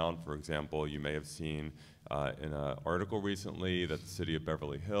negotiate down. For example, you may have seen in an article recently that the city of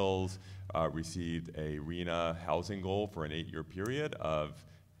Beverly Hills received a RHNA housing goal for an 8-year period of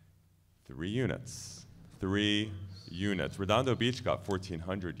 3 units. 3 units. Redondo Beach got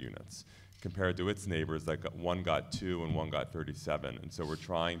 1,400 units compared to its neighbors that one got 2 and one got 37. And so we're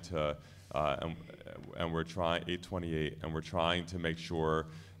trying to, and we're trying 828, and we're trying to make sure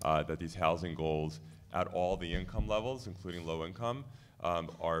that these housing goals at all the income levels, including low income,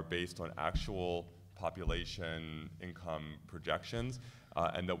 are based on actual population income projections,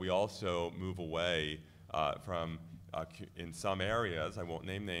 and that we also move away from, in some areas, I won't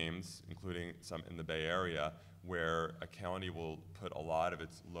name names, including some in the Bay Area, where a county will put a lot of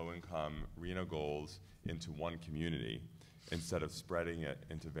its low-income RHNA goals into one community instead of spreading it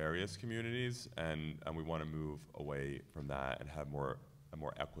into various communities, and we want to move away from that and have a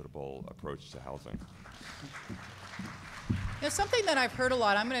more equitable approach to housing. You know, something that I've heard a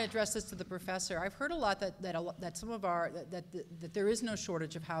lot, I'm going to address this to the professor. I've heard a lot that some of that there is no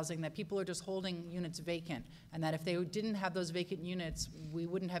shortage of housing, that people are just holding units vacant, and that if they didn't have those vacant units, we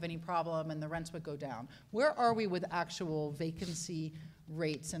wouldn't have any problem and the rents would go down. Where are we with actual vacancy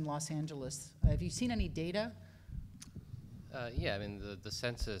rates in Los Angeles? Have you seen any data? Yeah, I mean, the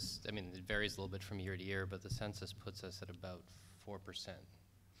census, I mean, it varies a little bit from year to year, but the census puts us at about 4%,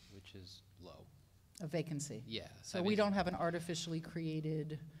 which is low. A vacancy. Yeah. So we don't have an artificially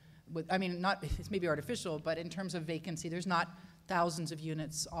created, I mean, not, it's maybe artificial, but in terms of vacancy, there's not thousands of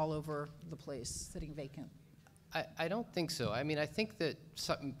units all over the place sitting vacant. I don't think so. I mean, I think that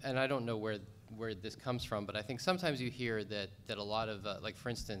and I don't know where this comes from, but I think sometimes you hear that a lot of, like for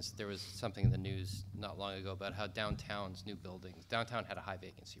instance, there was something in the news not long ago about how downtown's new buildings, downtown had a high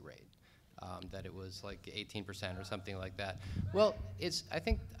vacancy rate. That it was like 18% or something like that. Well, I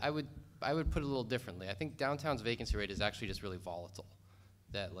think I would put it a little differently. I think downtown's vacancy rate is actually just really volatile.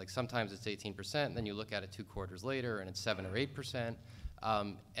 That like sometimes it's 18%, and then you look at it 2 quarters later and it's 7 or 8%.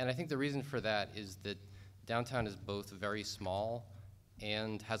 And I think the reason for that is that downtown is both very small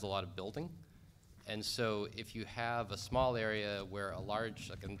and has a lot of building. And so if you have a small area where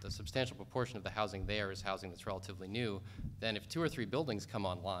a substantial proportion of the housing there is housing that's relatively new, then if 2 or 3 buildings come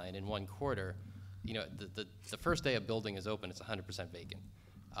online in 1 quarter, you know, the first day a building is open, it's 100% vacant.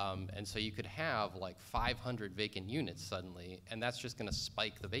 And so you could have like 500 vacant units suddenly, and that's just going to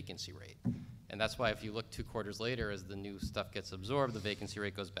spike the vacancy rate. And that's why if you look 2 quarters later, as the new stuff gets absorbed, the vacancy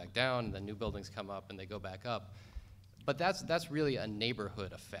rate goes back down, and then new buildings come up and they go back up. But that's really a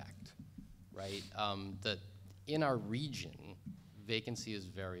neighborhood effect, right? That in our region, vacancy is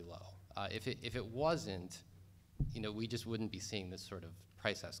very low. If it wasn't, we just wouldn't be seeing this sort of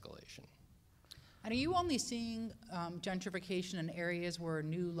price escalation. And are you only seeing gentrification in areas where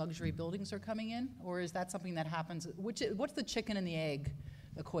new luxury buildings are coming in? Or is that something that happens? What's the chicken and the egg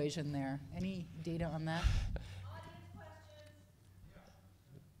equation there? Any data on that? Audience questions?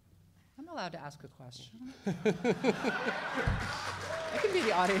 I'm allowed to ask a question. I can be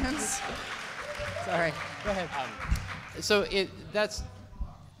the audience. Sorry, go ahead. So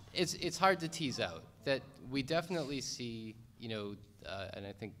it's hard to tease out. That we definitely see, and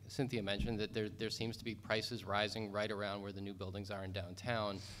I think Cynthia mentioned that there seems to be prices rising right around where the new buildings are in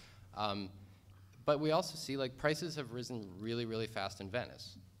downtown. But we also see like prices have risen really, really fast in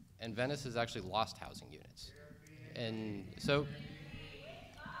Venice. And Venice has actually lost housing units. And so,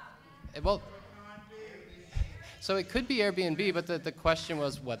 well, so it could be Airbnb, but the question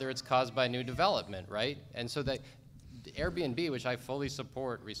was whether it's caused by new development, right? And so that Airbnb, which I fully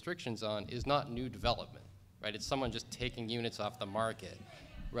support restrictions on, is not new development, right? It's someone just taking units off the market,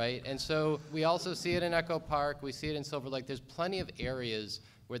 right? And so we also see it in Echo Park, we see it in Silver Lake. There's plenty of areas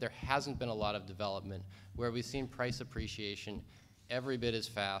where there hasn't been a lot of development, where we've seen price appreciation every bit as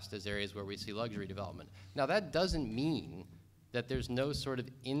fast as areas where we see luxury development. Now that doesn't mean that there's no sort of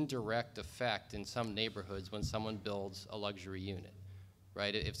indirect effect in some neighborhoods when someone builds a luxury unit,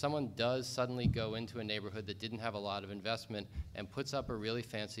 right? If someone does suddenly go into a neighborhood that didn't have a lot of investment and puts up a really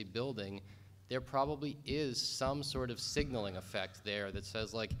fancy building, there probably is some sort of signaling effect there that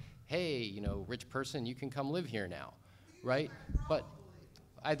says like, hey, rich person, you can come live here now, right? But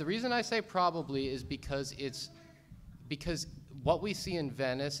the reason I say probably is because what we see in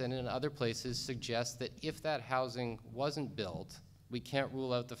Venice and in other places suggests that if that housing wasn't built, we can't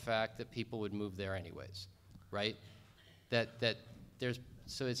rule out the fact that people would move there anyways, right?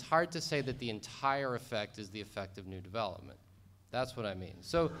 So it's hard to say that the entire effect is the effect of new development. That's what I mean.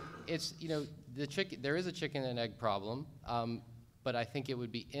 So it's, there is a chicken and egg problem, but I think it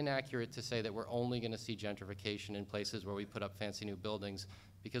would be inaccurate to say that we're only going to see gentrification in places where we put up fancy new buildings,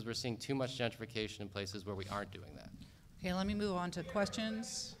 because we're seeing too much gentrification in places where we aren't doing that. Okay, let me move on to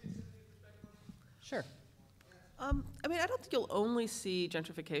questions. Sure. I don't think you'll only see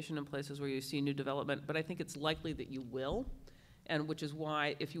gentrification in places where you see new development, but I think it's likely that you will, and which is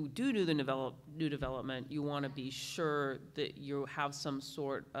why if you do the new development, you want to be sure that you have some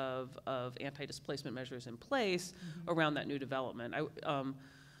sort of anti-displacement measures in place around that new development.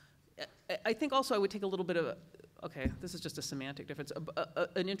 I think also I would take a little bit of this is just a semantic difference.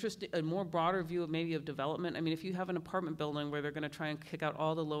 A more broader view of development. I mean, if you have an apartment building where they're going to try and kick out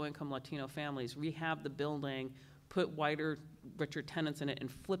all the low-income Latino families, rehab the building, put whiter, richer tenants in it, and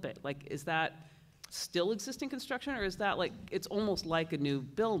flip it, like, is that still existing construction, or is that like it's almost like a new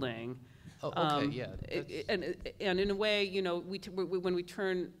building? Oh, okay, yeah. And in a way, when we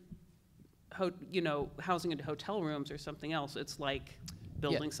turn housing into hotel rooms or something else, it's like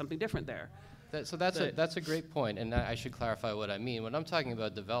building something different there. That's a great point, and I should clarify what I mean. When I'm talking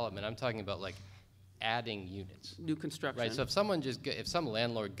about development, I'm talking about like adding units. New construction. Right, so if some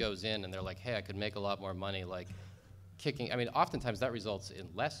landlord goes in and they're like, hey, I could make a lot more money, like oftentimes that results in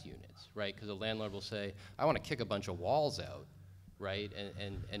less units, right? Because a landlord will say, I want to kick a bunch of walls out, right,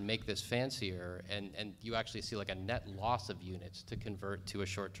 and make this fancier, and you actually see like a net loss of units to convert to a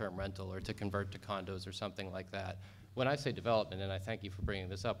short-term rental or to convert to condos or something like that. When I say development, and I thank you for bringing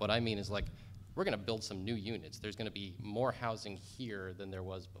this up, what I mean is like, we're going to build some new units. There's going to be more housing here than there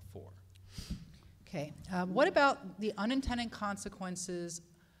was before. Okay. What about the unintended consequences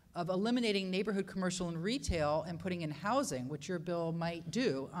of eliminating neighborhood commercial and retail and putting in housing, which your bill might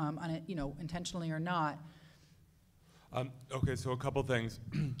do, intentionally or not? Okay, so a couple things.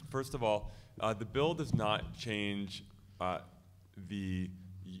 First of all, the bill does not change the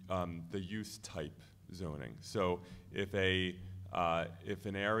use type zoning. So if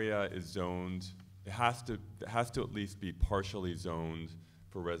an area is zoned, it has to at least be partially zoned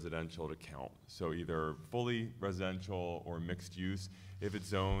for residential to count. So either fully residential or mixed use. If it's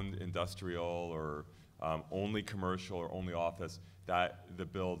zoned industrial or only commercial or only office, that the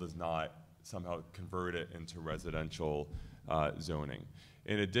bill does not somehow convert it into residential zoning.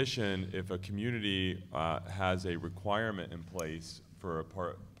 In addition, if a community has a requirement in place for a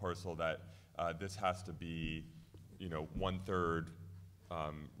parcel that this has to be, 1/3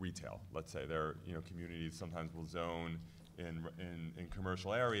 retail. Let's say communities sometimes will zone in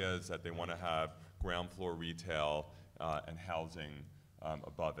commercial areas that they want to have ground floor retail and housing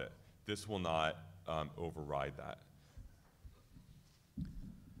above it. This will not override that.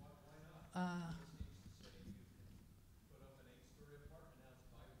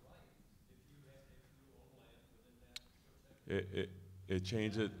 It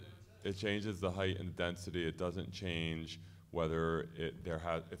changes the height and the density. It doesn't change whether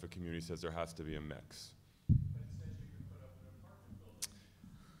if a community says there has to be a mix.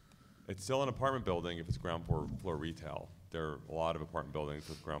 It's still an apartment building if it's ground floor retail. There are a lot of apartment buildings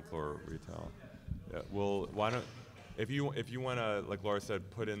with ground floor retail. Yeah, well, why don't, if you want to, like Laura said,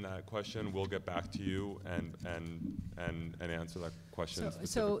 put in that question, we'll get back to you and answer that question.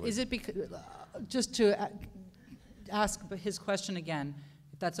 So is it because, just to ask his question again,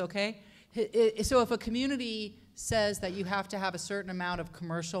 if that's okay? So if a community says that you have to have a certain amount of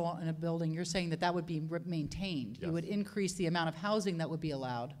commercial in a building, you're saying that that would be maintained. Yes. You would increase the amount of housing that would be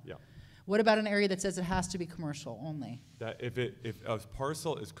allowed. Yeah. What about an area that says it has to be commercial only? That if a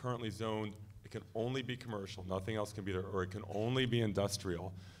parcel is currently zoned, it can only be commercial, nothing else can be there, or it can only be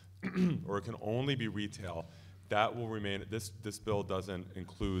industrial, or it can only be retail, that will remain. This bill doesn't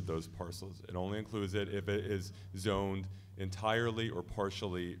include those parcels. It only includes it if it is zoned entirely or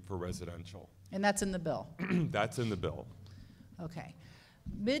partially for residential. And that's in the bill? That's in the bill. Okay.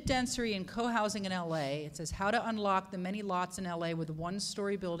 Mid-density and co-housing in LA, it says how to unlock the many lots in LA with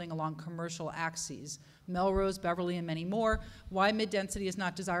one-story building along commercial axes. Melrose, Beverly, and many more. Why mid-density is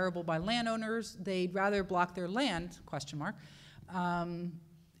not desirable by landowners. They'd rather block their land, question mark.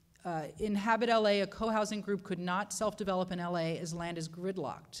 Inhabit LA, a co-housing group could not self-develop in LA as land is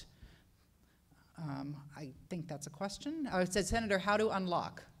gridlocked. I think that's a question. It says, Senator, how to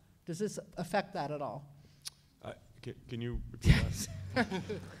unlock? Does this affect that at all? Can you repeat that?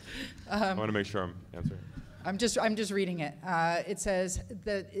 I want to make sure I'm answering. I'm just reading it. It says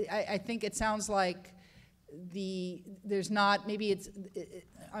that I think it sounds like there's not, maybe it's,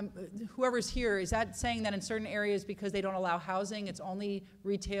 whoever's here, is that saying that in certain areas because they don't allow housing, it's only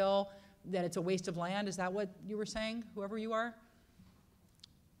retail, that it's a waste of land? Is that what you were saying, whoever you are?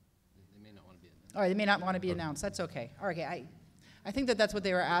 They may not want to be announced. All right, they may not want to be announced. That's okay. All right, I think that's what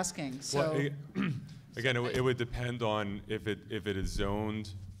they were asking. So. Well, again, it would depend on if it is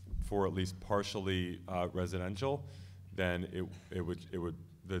zoned for at least partially residential, then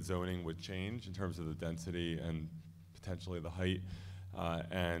the zoning would change in terms of the density and potentially the height.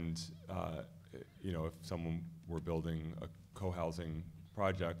 If someone were building a co-housing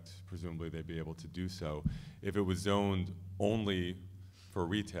project, presumably they'd be able to do so. If it was zoned only for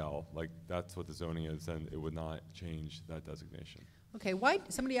retail, like that's what the zoning is, then it would not change that designation. Okay,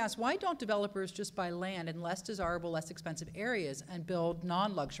 somebody asked, why don't developers just buy land in less desirable, less expensive areas and build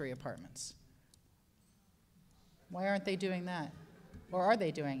non-luxury apartments? Why aren't they doing that? Or are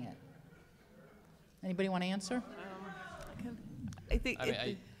they doing it? Anybody want to answer?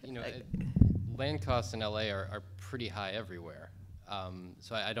 Land costs in LA are pretty high everywhere.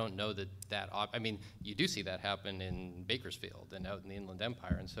 So I don't know that you do see that happen in Bakersfield and out in the Inland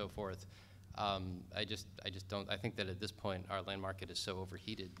Empire and so forth. I just don't. I think that at this point our land market is so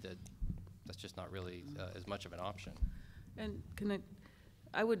overheated that that's just not really as much of an option. And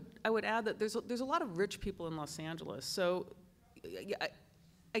I would add that there's a lot of rich people in Los Angeles. So you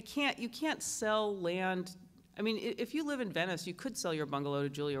can't sell land. I mean, if you live in Venice, you could sell your bungalow to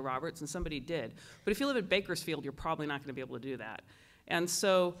Julia Roberts, and somebody did. But if you live in Bakersfield, you're probably not going to be able to do that. And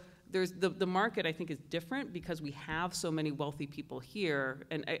so there's the market, I think, is different because we have so many wealthy people here.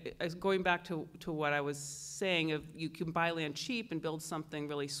 And going back to what I was saying, if you can buy land cheap and build something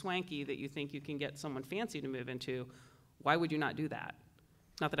really swanky that you think you can get someone fancy to move into, why would you not do that?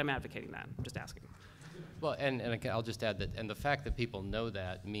 Not that I'm advocating that, I'm just asking. Well, and I'll just add that, and the fact that people know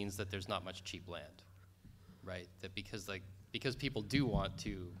that means that there's not much cheap land, right? That because people do want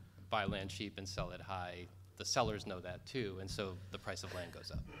to buy land cheap and sell it high, the sellers know that too, and so the price of land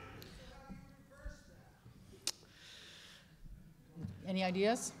goes up. Any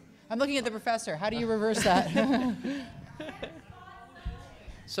ideas? I'm looking at the professor. How do you reverse that?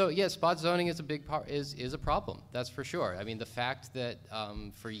 So yeah, spot zoning is a big part, is a problem. That's for sure. I mean, the fact that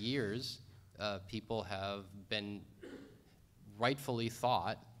for years people have been rightfully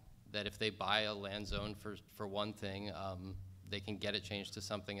thought that if they buy a land zone for one thing, they can get it changed to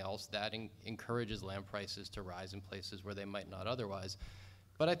something else. That encourages land prices to rise in places where they might not otherwise.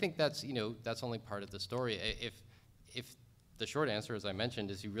 But I think that's only part of the story. If the short answer, as I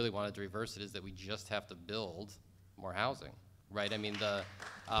mentioned, is you really wanted to reverse it, is that we just have to build more housing, right? I mean,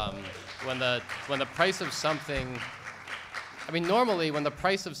 when the price of something, I mean, normally when the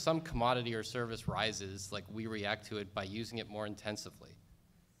price of some commodity or service rises, like we react to it by using it more intensively,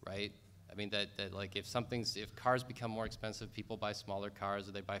 right? I mean, that like if cars become more expensive, people buy smaller cars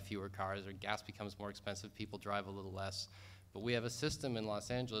or they buy fewer cars, or gas becomes more expensive, people drive a little less. But we have a system in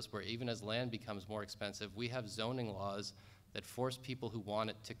Los Angeles where even as land becomes more expensive, we have zoning laws that force people who want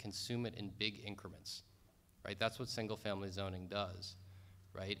it to consume it in big increments, right? That's what single-family zoning does,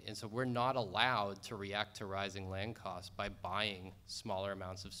 right? And so we're not allowed to react to rising land costs by buying smaller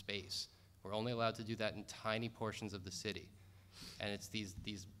amounts of space. We're only allowed to do that in tiny portions of the city. And it's these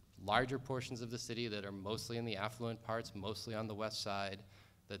larger portions of the city that are mostly in the affluent parts, mostly on the west side,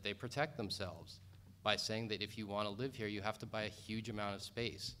 that they protect themselves by saying that if you want to live here, you have to buy a huge amount of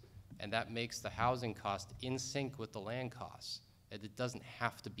space. And that makes the housing cost in sync with the land costs. And it doesn't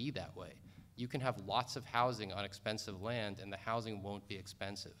have to be that way. You can have lots of housing on expensive land and the housing won't be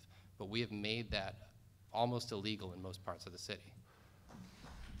expensive. But we have made that almost illegal in most parts of the city.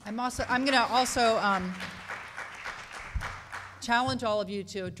 I'm going to also challenge all of you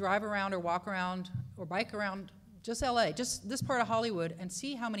to drive around or walk around or bike around just LA, just this part of Hollywood, and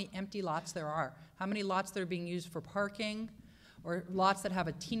see how many empty lots there are. How many lots that are being used for parking, or lots that have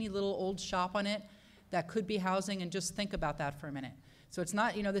a teeny little old shop on it that could be housing, and just think about that for a minute. So it's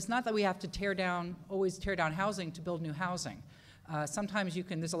not, it's not that we have to always tear down housing to build new housing. Sometimes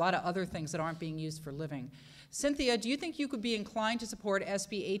there's a lot of other things that aren't being used for living. Cynthia, do you think you could be inclined to support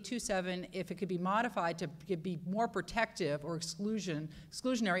SB 827 if it could be modified to be more protective or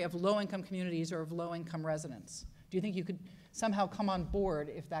exclusionary of low-income communities or of low-income residents? Do you think you could somehow come on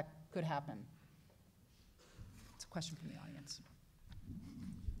board if that could happen? It's a question from the audience.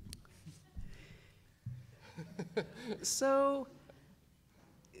 So,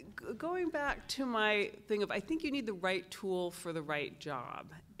 going back to my thing of, I think you need the right tool for the right job.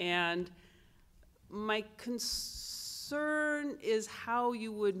 And my concern is how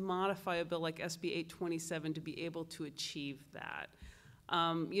you would modify a bill like SB 827 to be able to achieve that.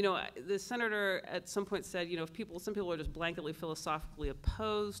 The senator at some point said, some people are just blanketly philosophically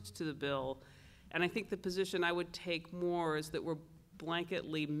opposed to the bill. And I think the position I would take more is that we're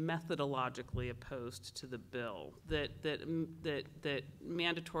blanketly methodologically opposed to the bill, that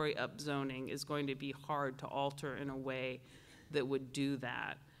mandatory upzoning is going to be hard to alter in a way that would do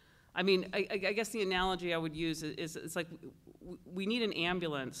that. I mean, I guess the analogy I would use is it's like we need an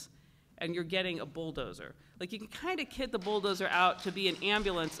ambulance and you're getting a bulldozer. Like, you can kind of kid the bulldozer out to be an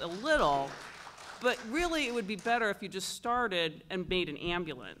ambulance a little, but really it would be better if you just started and made an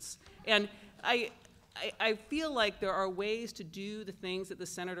ambulance. And I feel like there are ways to do the things that the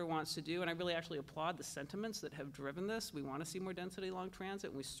senator wants to do, and I really actually applaud the sentiments that have driven this. We want to see more density along transit,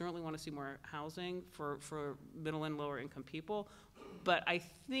 and we certainly want to see more housing for middle and lower income people. But I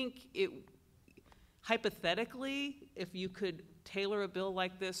think hypothetically, if you could tailor a bill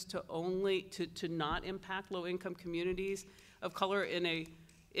like this to not impact low income communities of color in a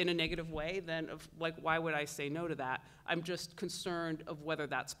negative way, then why would I say no to that? I'm just concerned of whether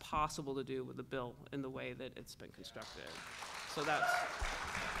that's possible to do with the bill in the way that it's been constructed. So that's.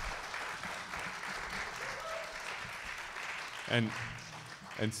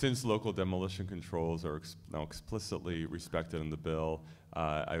 And since local demolition controls are now explicitly respected in the bill,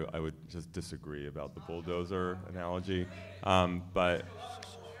 I would just disagree about the bulldozer analogy. But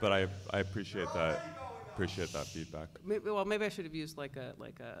I appreciate that. Appreciate that feedback. Maybe I should have used like a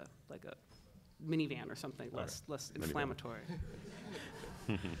minivan or something less inflammatory.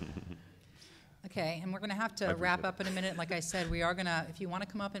 Okay, and we're going to have to wrap up in a minute. Like I said, we are going to, if you want to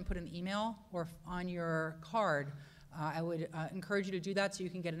come up and put an email or on your card, I would encourage you to do that so you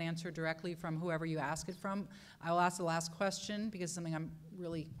can get an answer directly from whoever you ask it from. I will ask the last question because it's something I'm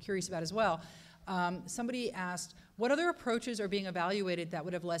really curious about as well. Somebody asked, what other approaches are being evaluated that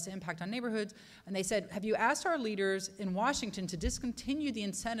would have less impact on neighborhoods? And they said, have you asked our leaders in Washington to discontinue the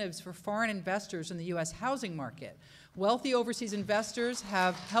incentives for foreign investors in the U.S. housing market? Wealthy overseas investors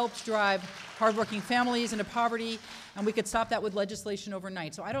have helped drive hardworking families into poverty, and we could stop that with legislation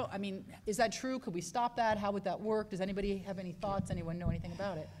overnight. So is that true? Could we stop that? How would that work? Does anybody have any thoughts? Anyone know anything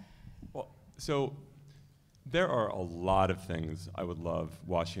about it? Well, so there are a lot of things I would love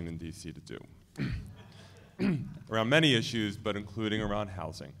Washington, D.C. to do. Around many issues, but including around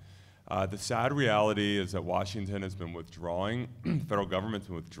housing. The sad reality is that Washington has been withdrawing, the federal government's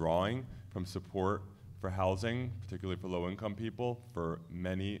been withdrawing from support for housing, particularly for low-income people, for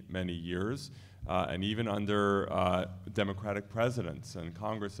many, many years. And even under Democratic presidents and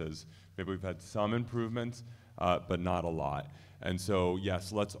Congresses, maybe we've had some improvements, but not a lot. And so,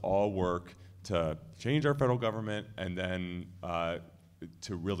 yes, let's all work to change our federal government and then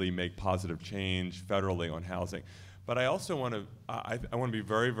to really make positive change federally on housing. But I also want to, I want to be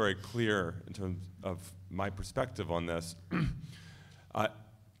very, very clear in terms of my perspective on this.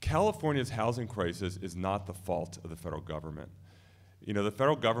 California's housing crisis is not the fault of the federal government. You know, the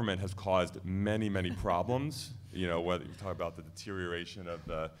federal government has caused many, many problems. You know, whether you talk about the deterioration of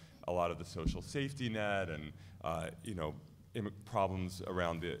a lot of the social safety net and, you know, problems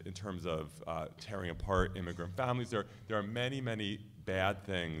around in terms of tearing apart immigrant families. There are many, many bad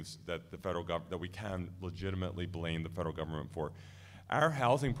things that the federal government, that we can legitimately blame the federal government for. Our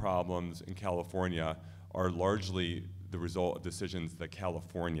housing problems in California are largely the result of decisions that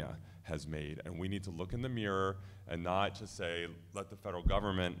California has made, and we need to look in the mirror and not just say, let the federal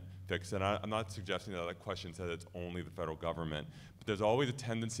government fix it. I'm not suggesting that question says it's only the federal government, but there's always a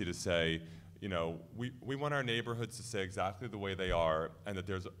tendency to say, you know, we want our neighborhoods to stay exactly the way they are, and that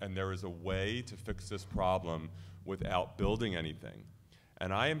there is a way to fix this problem without building anything.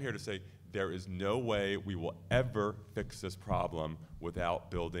 And I am here to say there is no way we will ever fix this problem without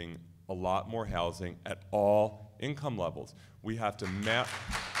building a lot more housing at all income levels. We have to map,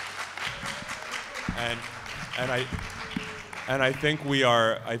 and I think we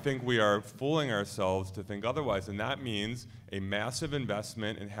are fooling ourselves to think otherwise, and that means a massive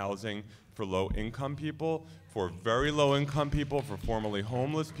investment in housing for low-income people, for very low-income people, for formerly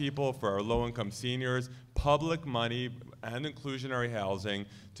homeless people, for our low-income seniors, public money and inclusionary housing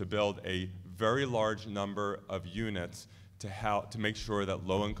to build a very large number of units to make sure that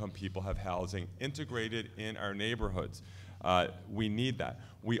low-income people have housing integrated in our neighborhoods. We need that.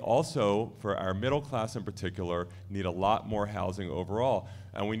 We also, for our middle class in particular, need a lot more housing overall.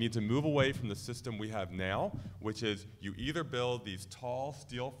 And we need to move away from the system we have now, which is you either build these tall,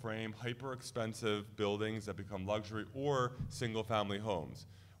 steel frame, hyper expensive buildings that become luxury, or single family homes.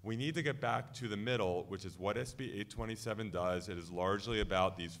 We need to get back to the middle, which is what SB 827 does. It is largely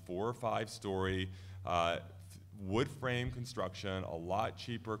about these 4 or 5 story wood frame construction, a lot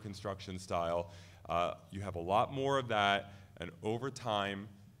cheaper construction style. You have a lot more of that, and over time,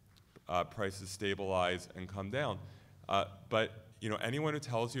 prices stabilize and come down. But you know, anyone who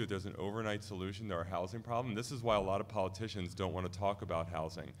tells you there's an overnight solution to our housing problem, this is why a lot of politicians don't want to talk about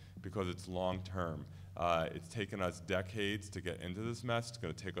housing, because it's long term. It's taken us decades to get into this mess. It's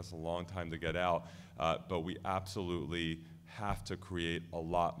going to take us a long time to get out. But we absolutely have to create a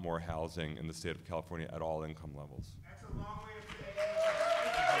lot more housing in the state of California at all income levels. That's a long way to say it.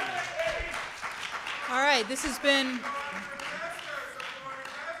 All right, this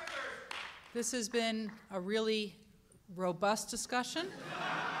has been a really robust discussion.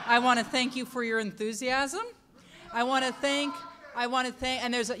 I want to thank you for your enthusiasm. I want to thank,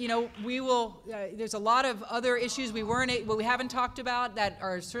 and there's, you know, there's a lot of other issues we haven't talked about that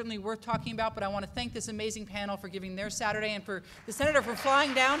are certainly worth talking about, but I want to thank this amazing panel for giving their Saturday, and for the senator for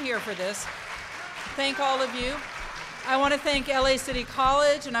flying down here for this. Thank all of you. I want to thank LA City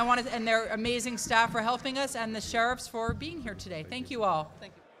College, and their amazing staff for helping us, and the sheriffs for being here today. Thank you all.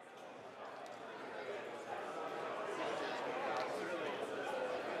 Thank you.